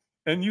horrible.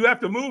 And you have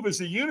to move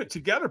as a unit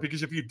together,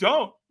 because if you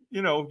don't,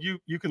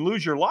 you can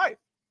lose your life.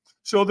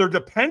 So they're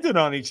dependent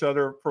on each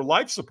other for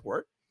life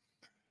support.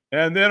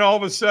 And then all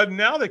of a sudden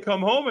now they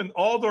come home and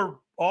all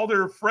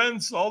their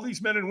friends, all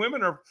these men and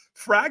women are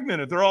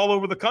fragmented. They're all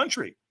over the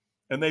country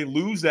and they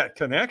lose that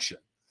connection.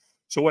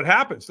 So what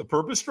happens? The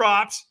purpose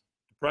drops,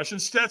 depression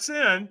sets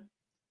in,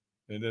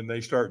 and then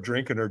they start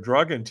drinking or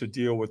drugging to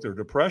deal with their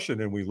depression,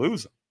 and we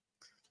lose them.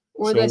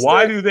 So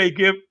why do they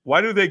give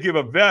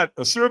a vet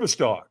a service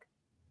dog?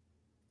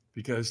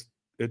 Because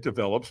it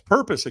develops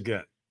purpose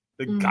again.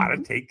 They got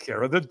to take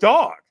care of the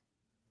dog.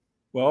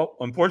 Well,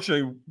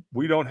 unfortunately,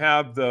 we don't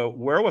have the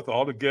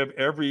wherewithal to give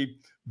every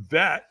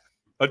vet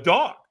a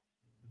dog.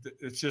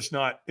 It's just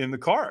not in the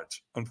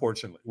cards,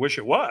 unfortunately. Wish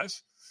it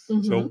was.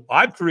 So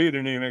I've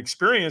created an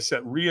experience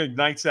that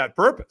reignites that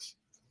purpose.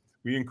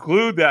 We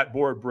include that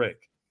board break.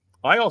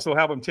 I also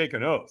have them take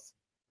an oath,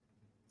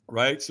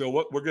 right? So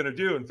what we're going to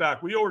do, in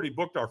fact, we already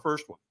booked our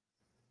first one.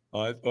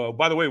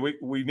 By the way,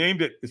 we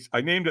named it, I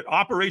named it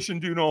Operation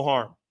Do No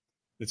Harm.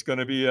 It's going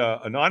to be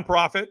a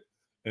nonprofit.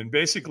 And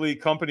basically,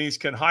 companies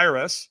can hire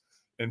us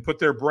and put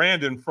their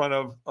brand in front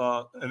of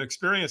an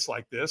experience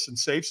like this and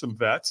save some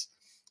vets.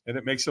 And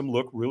it makes them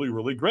look really,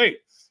 really great.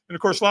 And,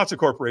 of course, lots of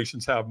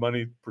corporations have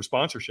money for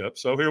sponsorship.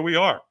 So here we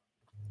are.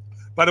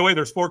 By the way,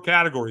 there's 4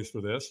 categories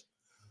for this.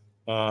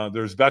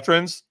 There's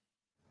veterans,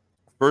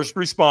 first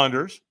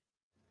responders,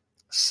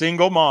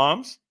 single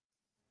moms,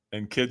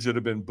 and kids that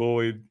have been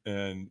bullied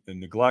and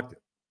neglected.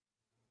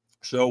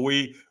 So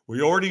we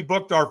already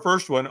booked our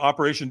first one.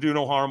 Operation Do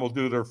No Harm will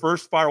do their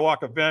first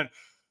Firewalk event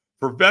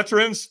for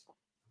veterans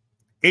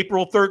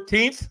April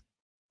 13th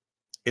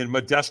in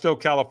Modesto,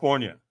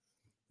 California.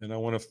 And I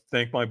want to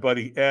thank my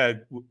buddy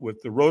Ed with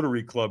the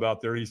Rotary Club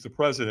out there. He's the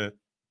president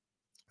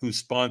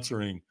who's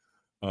sponsoring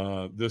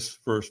this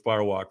first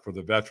Firewalk for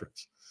the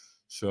veterans.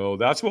 So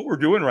that's what we're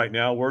doing right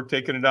now. We're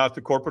taking it out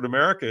to corporate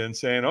America and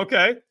saying,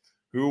 okay,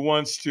 who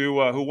wants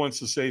to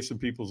save some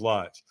people's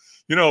lives?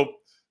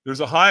 There's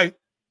a high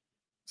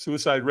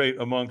suicide rate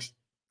amongst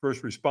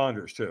first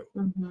responders too.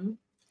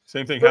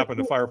 Same thing happened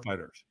to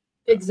firefighters.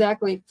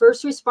 Exactly.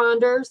 First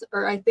responders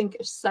are, I think,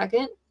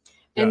 second.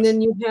 And then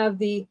you have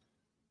the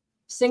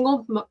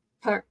single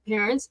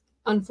parents.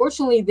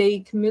 Unfortunately, they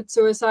commit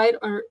suicide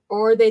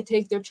or they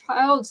take their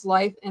child's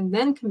life and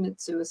then commit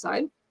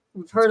suicide.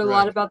 We've heard a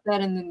lot about that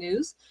in the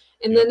news.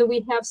 And then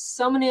we have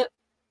so many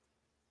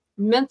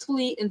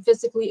mentally and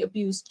physically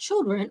abused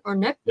children or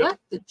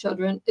neglected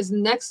children is the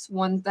next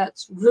one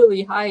that's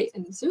really high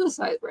in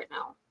suicide right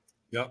now.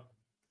 Yep.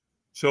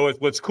 So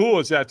what's cool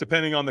is that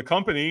depending on the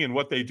company and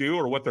what they do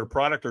or what their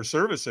product or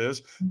service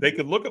is, they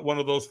could look at one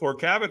of those 4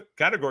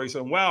 categories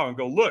and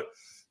go, look,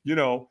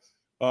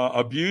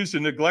 abused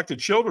and neglected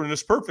children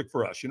is perfect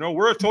for us.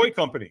 We're a toy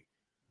company,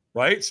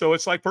 right? So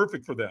it's like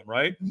perfect for them,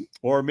 right?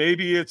 Or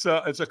maybe it's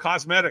a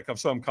cosmetic of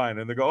some kind,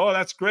 and they go, oh,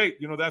 that's great.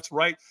 That's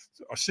right.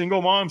 Our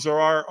single moms are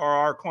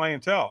our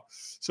clientele.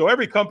 So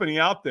every company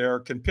out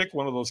there can pick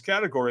one of those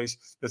categories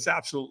that's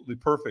absolutely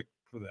perfect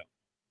for them.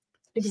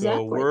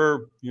 Exactly.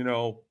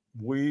 So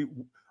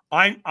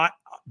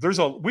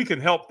we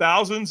can help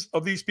thousands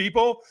of these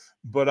people,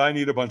 but I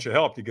need a bunch of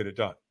help to get it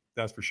done.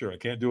 That's for sure. I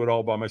can't do it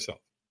all by myself.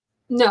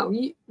 No,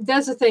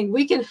 that's the thing.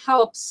 We can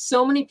help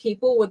so many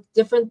people with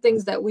different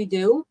things that we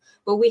do,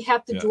 but we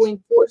have to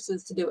join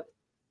forces to do it.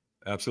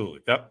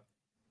 Absolutely. Yep.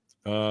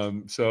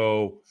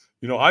 So,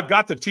 I've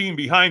got the team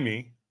behind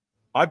me.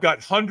 I've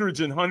got hundreds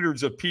and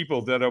hundreds of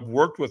people that have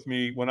worked with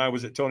me when I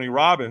was at Tony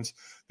Robbins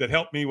that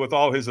helped me with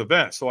all his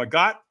events. So I've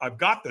got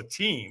the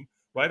team,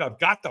 right? I've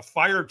got the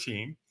fire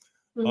team.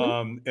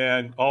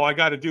 And all I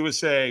got to do is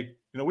say,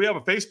 we have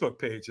a Facebook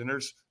page and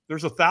there's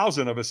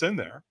 1,000 of us in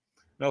there.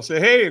 And I'll say,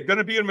 hey, I'm going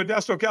to be in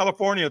Modesto,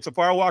 California. It's a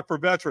Firewalk for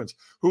veterans.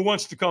 Who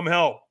wants to come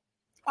help?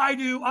 I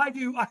do,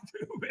 man.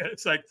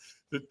 It's like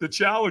the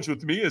challenge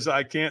with me is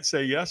I can't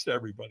say yes to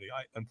everybody.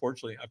 I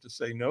unfortunately have to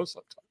say no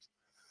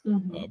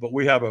sometimes. But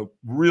we have a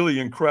really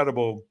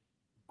incredible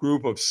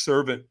group of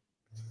servant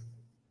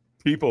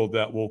people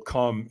that will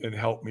come and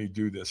help me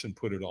do this and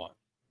put it on.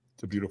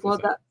 It's a beautiful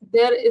thing.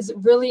 That is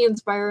really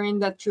inspiring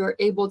that you're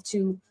able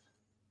to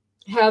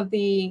have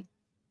the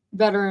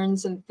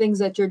veterans and things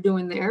that you're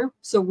doing there.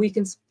 So we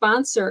can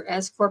sponsor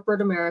as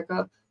corporate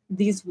America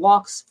these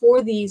walks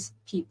for these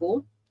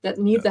people that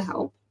need the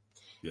help.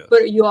 Yes.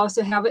 But you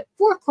also have it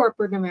for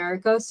corporate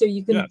America. So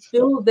you can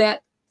build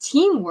that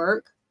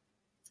teamwork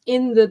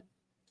in the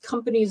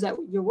companies that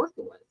you're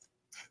working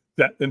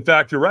with. In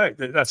fact, you're right.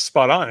 That's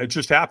spot on. It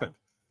just happened.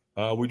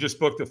 We just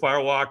booked a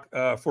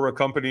Firewalk for a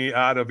company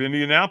out of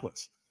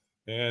Indianapolis,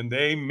 and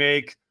they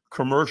make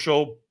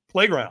commercial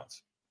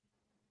playgrounds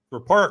for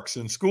parks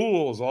and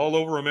schools all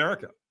over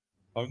America.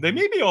 They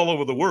may be all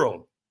over the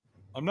world.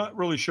 I'm not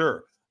really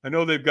sure. I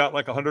know they've got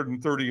like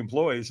 130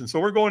 employees. And so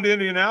we're going to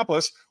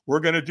Indianapolis. We're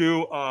going to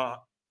do a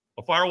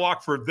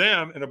Firewalk for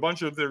them and a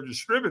bunch of their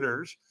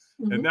distributors.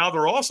 And now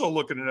they're also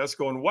looking at us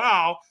going,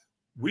 wow,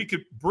 we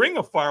could bring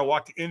a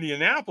Firewalk to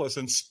Indianapolis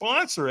and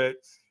sponsor it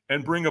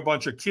and bring a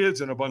bunch of kids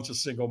and a bunch of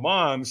single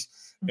moms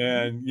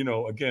and,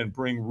 again,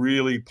 bring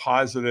really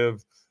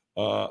positive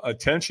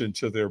attention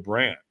to their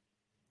brand.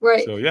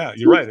 Right. So, yeah,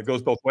 you're right. It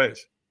goes both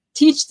ways.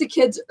 Teach the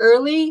kids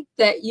early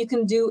that you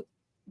can do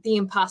the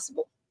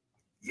impossible.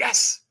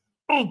 Yes.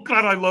 Oh,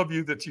 God, I love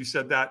you that you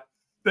said that.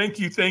 Thank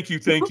you.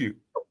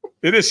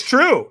 It is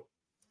true.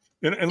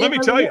 And let me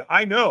tell you,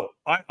 I know.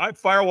 I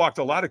firewalked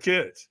a lot of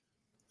kids.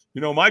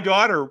 My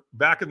daughter,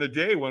 back in the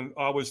day when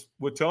I was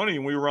with Tony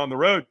and we were on the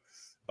road,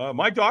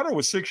 my daughter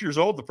was 6 years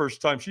old the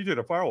first time she did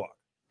a Firewalk.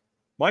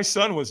 My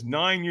son was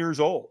 9 years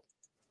old.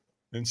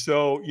 And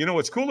so,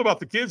 what's cool about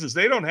the kids is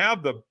they don't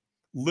have the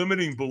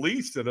limiting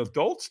beliefs that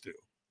adults do.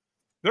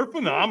 They're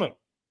phenomenal.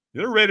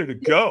 They're ready to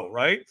go,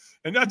 right?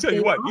 And I'll tell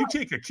you what, you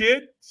take a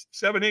kid,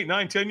 7, 8,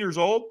 9, 10 years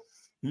old,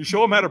 and you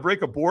show them how to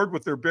break a board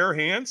with their bare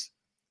hands,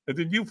 and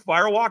then you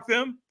Firewalk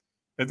them,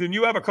 and then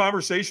you have a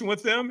conversation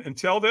with them and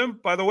tell them,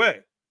 by the way,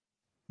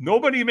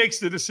 nobody makes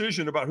the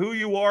decision about who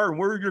you are and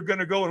where you're going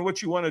to go and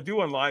what you want to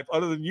do in life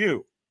other than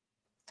you.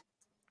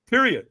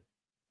 Period.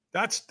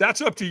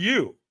 That's up to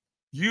you.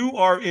 You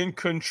are in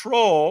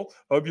control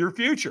of your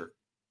future.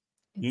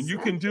 Exactly. And you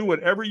can do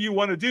whatever you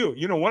want to do.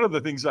 One of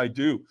the things I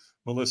do,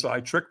 Melissa,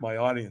 I trick my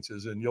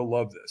audiences, and you'll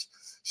love this.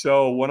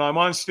 So when I'm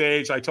on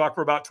stage, I talk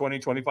for about 20,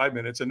 25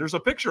 minutes, and there's a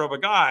picture of a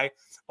guy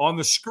on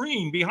the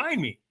screen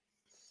behind me.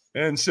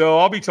 And so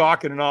I'll be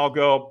talking and I'll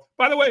go,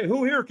 by the way,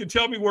 who here can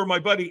tell me where my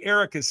buddy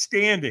Eric is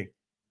standing?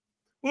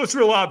 Well, it's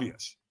real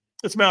obvious.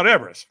 It's Mount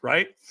Everest,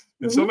 right?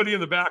 And somebody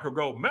in the back will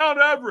go, Mount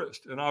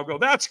Everest. And I'll go,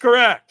 that's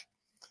correct.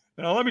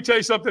 Now, let me tell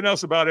you something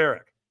else about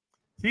Eric.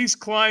 He's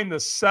climbed the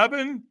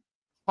 7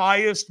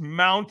 highest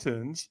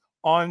mountains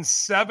on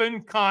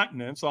 7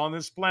 continents on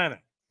this planet.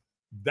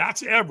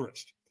 That's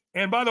Everest.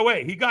 And by the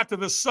way, he got to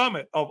the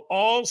summit of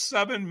all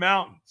 7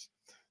 mountains.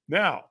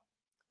 Now,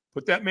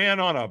 put that man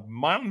on a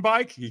mountain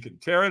bike, he can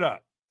tear it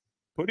up.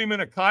 Put him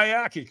in a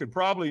kayak, he can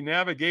probably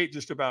navigate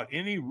just about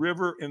any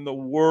river in the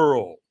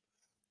world.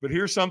 But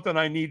here's something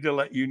I need to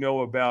let you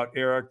know about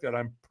Eric that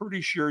I'm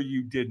pretty sure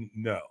you didn't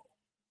know.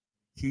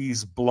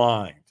 He's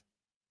blind.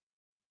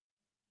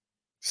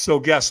 So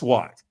guess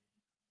what?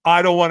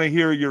 I don't want to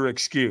hear your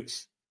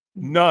excuse.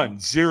 None,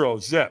 0,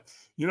 zip.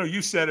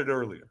 You said it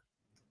earlier.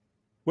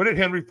 What did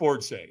Henry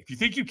Ford say? If you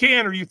think you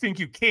can or you think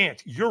you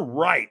can't, you're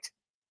right.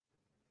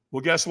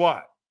 Well, guess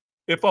what?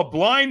 If a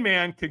blind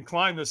man can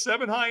climb the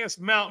 7 highest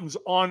mountains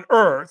on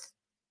earth,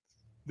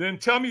 then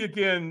tell me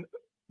again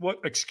what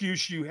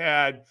excuse you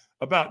had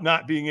about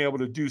not being able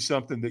to do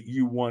something that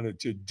you wanted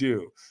to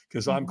do,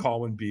 because I'm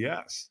calling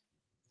BS.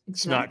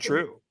 It's not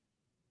true.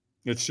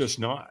 It's just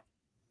not.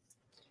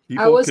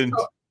 I was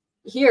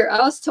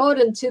told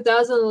in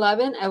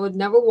 2011 I would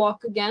never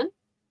walk again.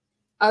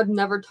 I would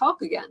never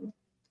talk again.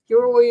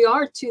 Here we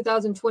are,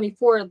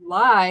 2024,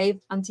 live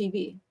on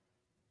TV.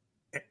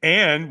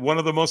 And one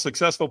of the most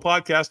successful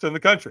podcasts in the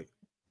country.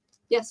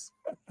 Yes.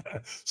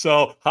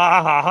 So,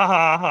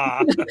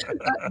 ha.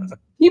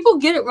 People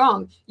get it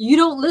wrong. You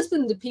don't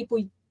listen to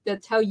people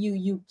that tell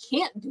you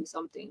can't do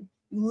something.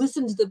 You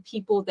listen to the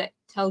people that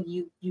tell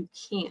you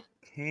can.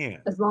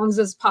 As long as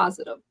it's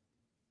positive.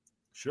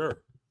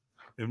 Sure.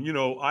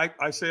 And,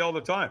 I say all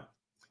the time,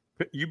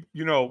 you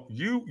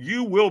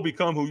will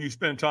become who you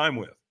spend time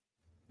with.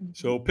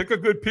 So pick a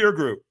good peer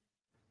group.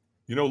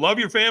 Love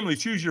your family,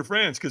 choose your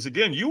friends, because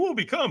again, you will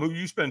become who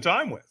you spend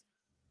time with.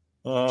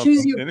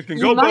 And it can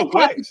go both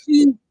ways.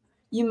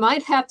 You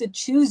might have to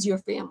choose your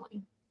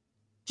family.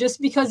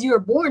 Just because you were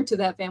born to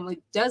that family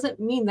doesn't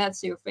mean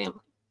that's your family.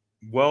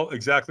 Well,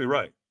 exactly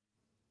right.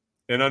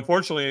 And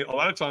unfortunately, a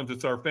lot of times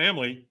it's our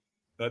family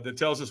that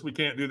tells us we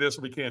can't do this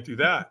or we can't do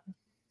that.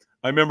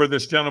 I remember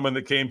this gentleman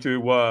that came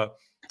to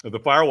the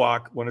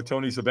Firewalk, one of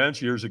Tony's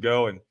events years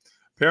ago, and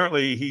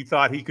apparently he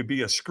thought he could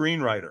be a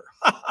screenwriter.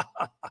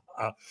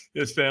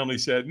 His family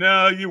said,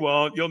 no, you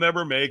won't. You'll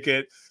never make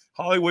it.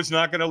 Hollywood's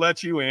not going to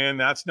let you in.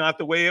 That's not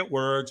the way it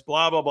works,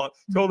 blah, blah, blah.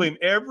 Told him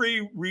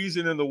every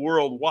reason in the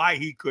world why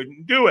he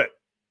couldn't do it.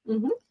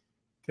 Mm-hmm.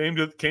 Came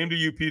to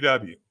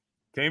UPW.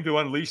 Came to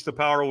unleash the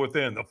power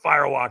within, the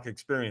Firewalk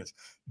experience.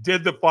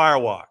 Did the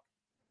Firewalk.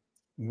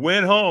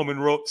 Went home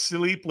and wrote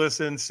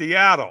Sleepless in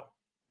Seattle.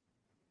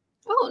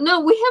 Oh,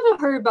 no, we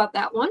haven't heard about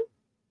that one.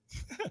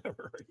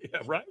 Yeah,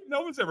 right?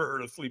 No one's ever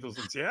heard of Sleepless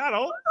in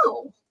Seattle.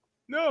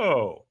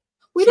 No.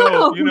 We don't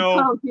know who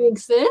Tom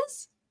Hanks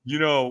is.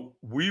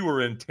 We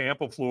were in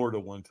Tampa, Florida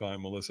one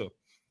time, Melissa.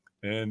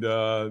 And,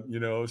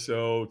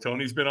 so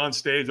Tony's been on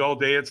stage all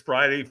day. It's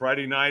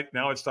Friday night.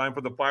 Now it's time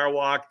for the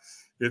Firewalk.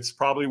 It's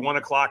probably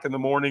 1:00 in the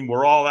morning.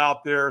 We're all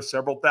out there,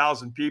 several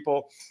thousand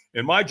people.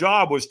 And my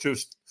job was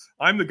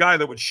I'm the guy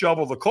that would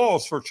shovel the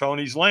coals for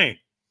Tony's lane.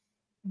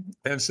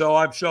 And so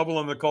I'm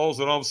shoveling the coals,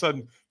 and all of a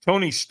sudden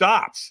Tony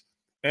stops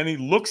and he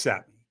looks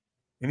at me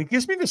and he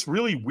gives me this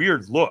really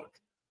weird look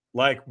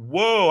like,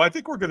 whoa, I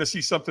think we're going to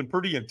see something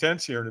pretty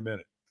intense here in a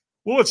minute.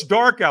 Well, it's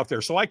dark out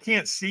there, so I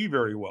can't see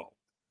very well.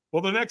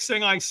 Well, the next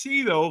thing I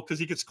see, though, because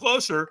he gets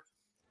closer,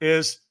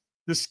 is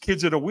this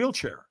kid's in a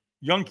wheelchair,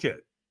 young kid,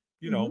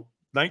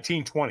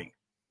 19, 20.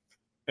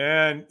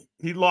 And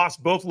he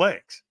lost both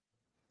legs.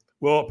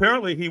 Well,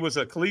 apparently he was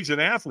a collegiate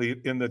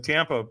athlete in the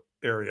Tampa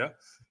area,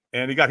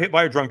 and he got hit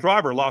by a drunk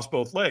driver, lost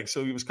both legs.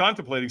 So he was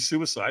contemplating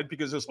suicide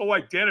because his whole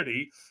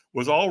identity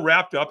was all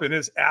wrapped up in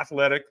his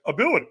athletic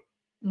ability.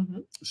 Mm-hmm.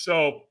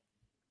 So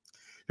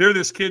here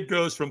this kid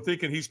goes from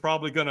thinking he's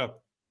probably going to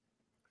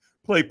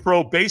play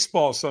pro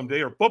baseball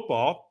someday or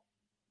football,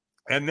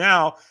 and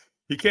now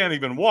he can't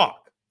even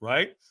walk,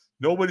 right?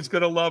 Nobody's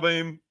going to love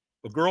him.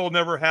 A girl will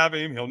never have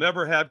him. He'll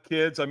never have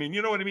kids. I mean,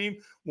 you know what I mean?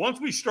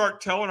 Once we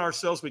start telling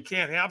ourselves we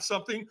can't have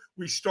something,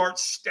 we start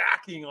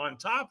stacking on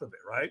top of it,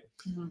 right?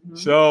 Mm-hmm.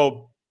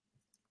 So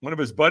one of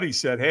his buddies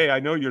said, hey,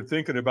 I know you're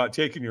thinking about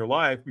taking your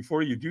life.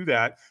 Before you do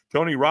that,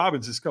 Tony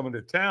Robbins is coming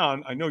to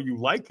town. I know you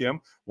like him.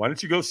 Why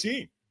don't you go see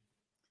him?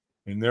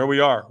 And there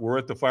we are. We're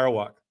at the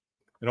Firewalk.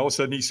 And all of a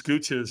sudden he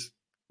scoots his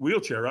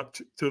wheelchair up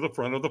to the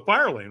front of the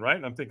fire lane, right?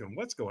 And I'm thinking,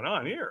 what's going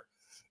on here?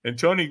 And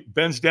Tony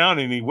bends down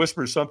and he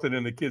whispers something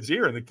in the kid's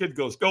ear, and the kid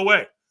goes, go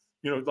away,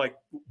 like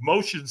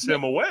motions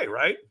him away,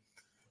 right?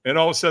 And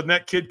all of a sudden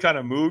that kid kind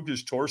of moved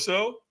his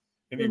torso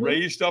and he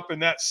raised up in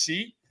that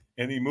seat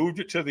and he moved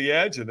it to the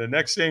edge. And the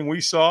next thing we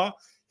saw,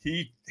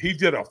 he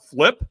did a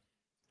flip.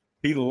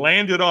 He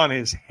landed on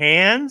his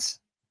hands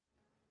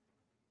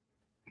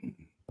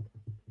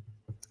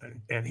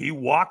and he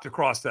walked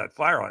across that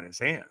fire on his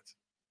hands.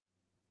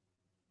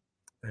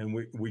 And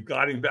we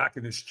got him back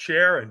in his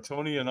chair, and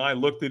Tony and I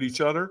looked at each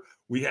other.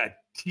 We had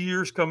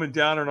tears coming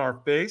down in our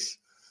face.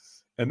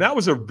 And that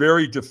was a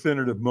very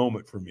definitive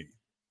moment for me.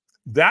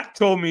 That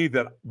told me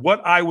that what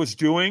I was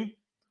doing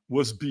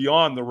was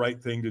beyond the right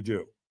thing to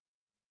do.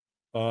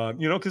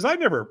 Because I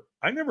never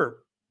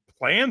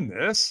planned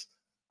this.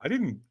 I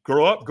didn't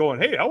grow up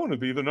going, hey, I want to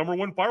be the number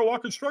one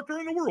Firewalk instructor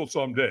in the world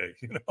someday.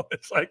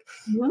 It's like,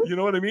 you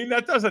know what I mean?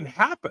 That doesn't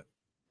happen.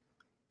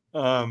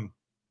 But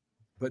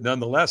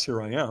nonetheless,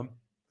 here I am.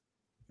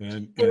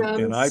 And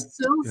I've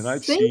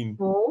seen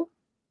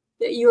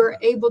that you are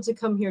able to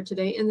come here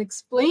today and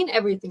explain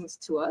everything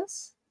to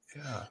us.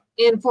 Yeah.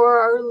 And for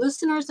our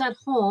listeners at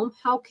home,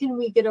 how can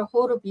we get a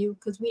hold of you?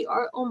 Because we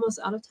are almost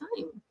out of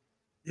time.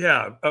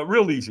 Yeah,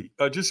 real easy.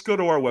 Just go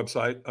to our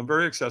website. I'm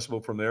very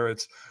accessible from there.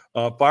 It's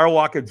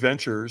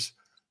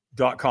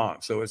firewalkadventures.com.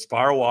 So it's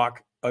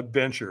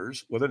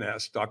firewalkadventures with an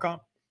S.com.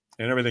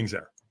 And everything's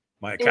there.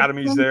 My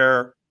academy's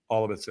there.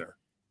 All of it's there.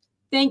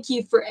 Thank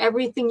you for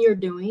everything you're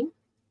doing,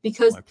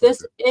 because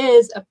this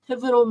is a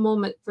pivotal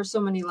moment for so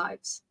many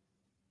lives.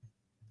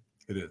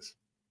 It is.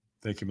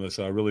 Thank you,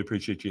 Melissa. I really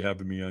appreciate you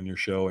having me on your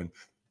show. And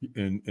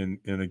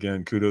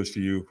again, kudos to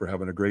you for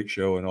having a great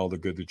show and all the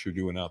good that you're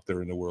doing out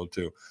there in the world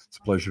too. It's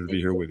a pleasure to be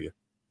here with you.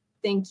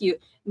 Thank you.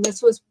 And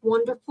this was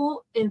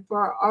wonderful. And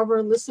for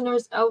our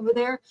listeners over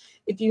there,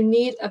 if you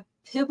need a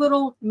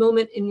pivotal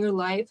moment in your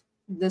life,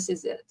 this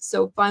is it.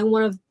 So find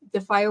one of the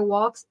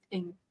Firewalks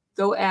and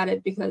go at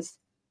it, because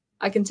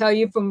I can tell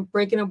you from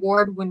breaking a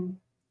board when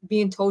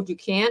being told you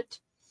can't,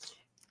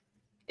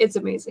 it's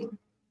amazing.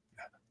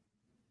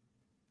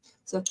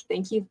 So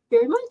thank you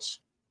very much.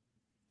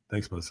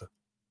 Thanks, Melissa.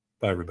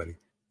 Bye, everybody.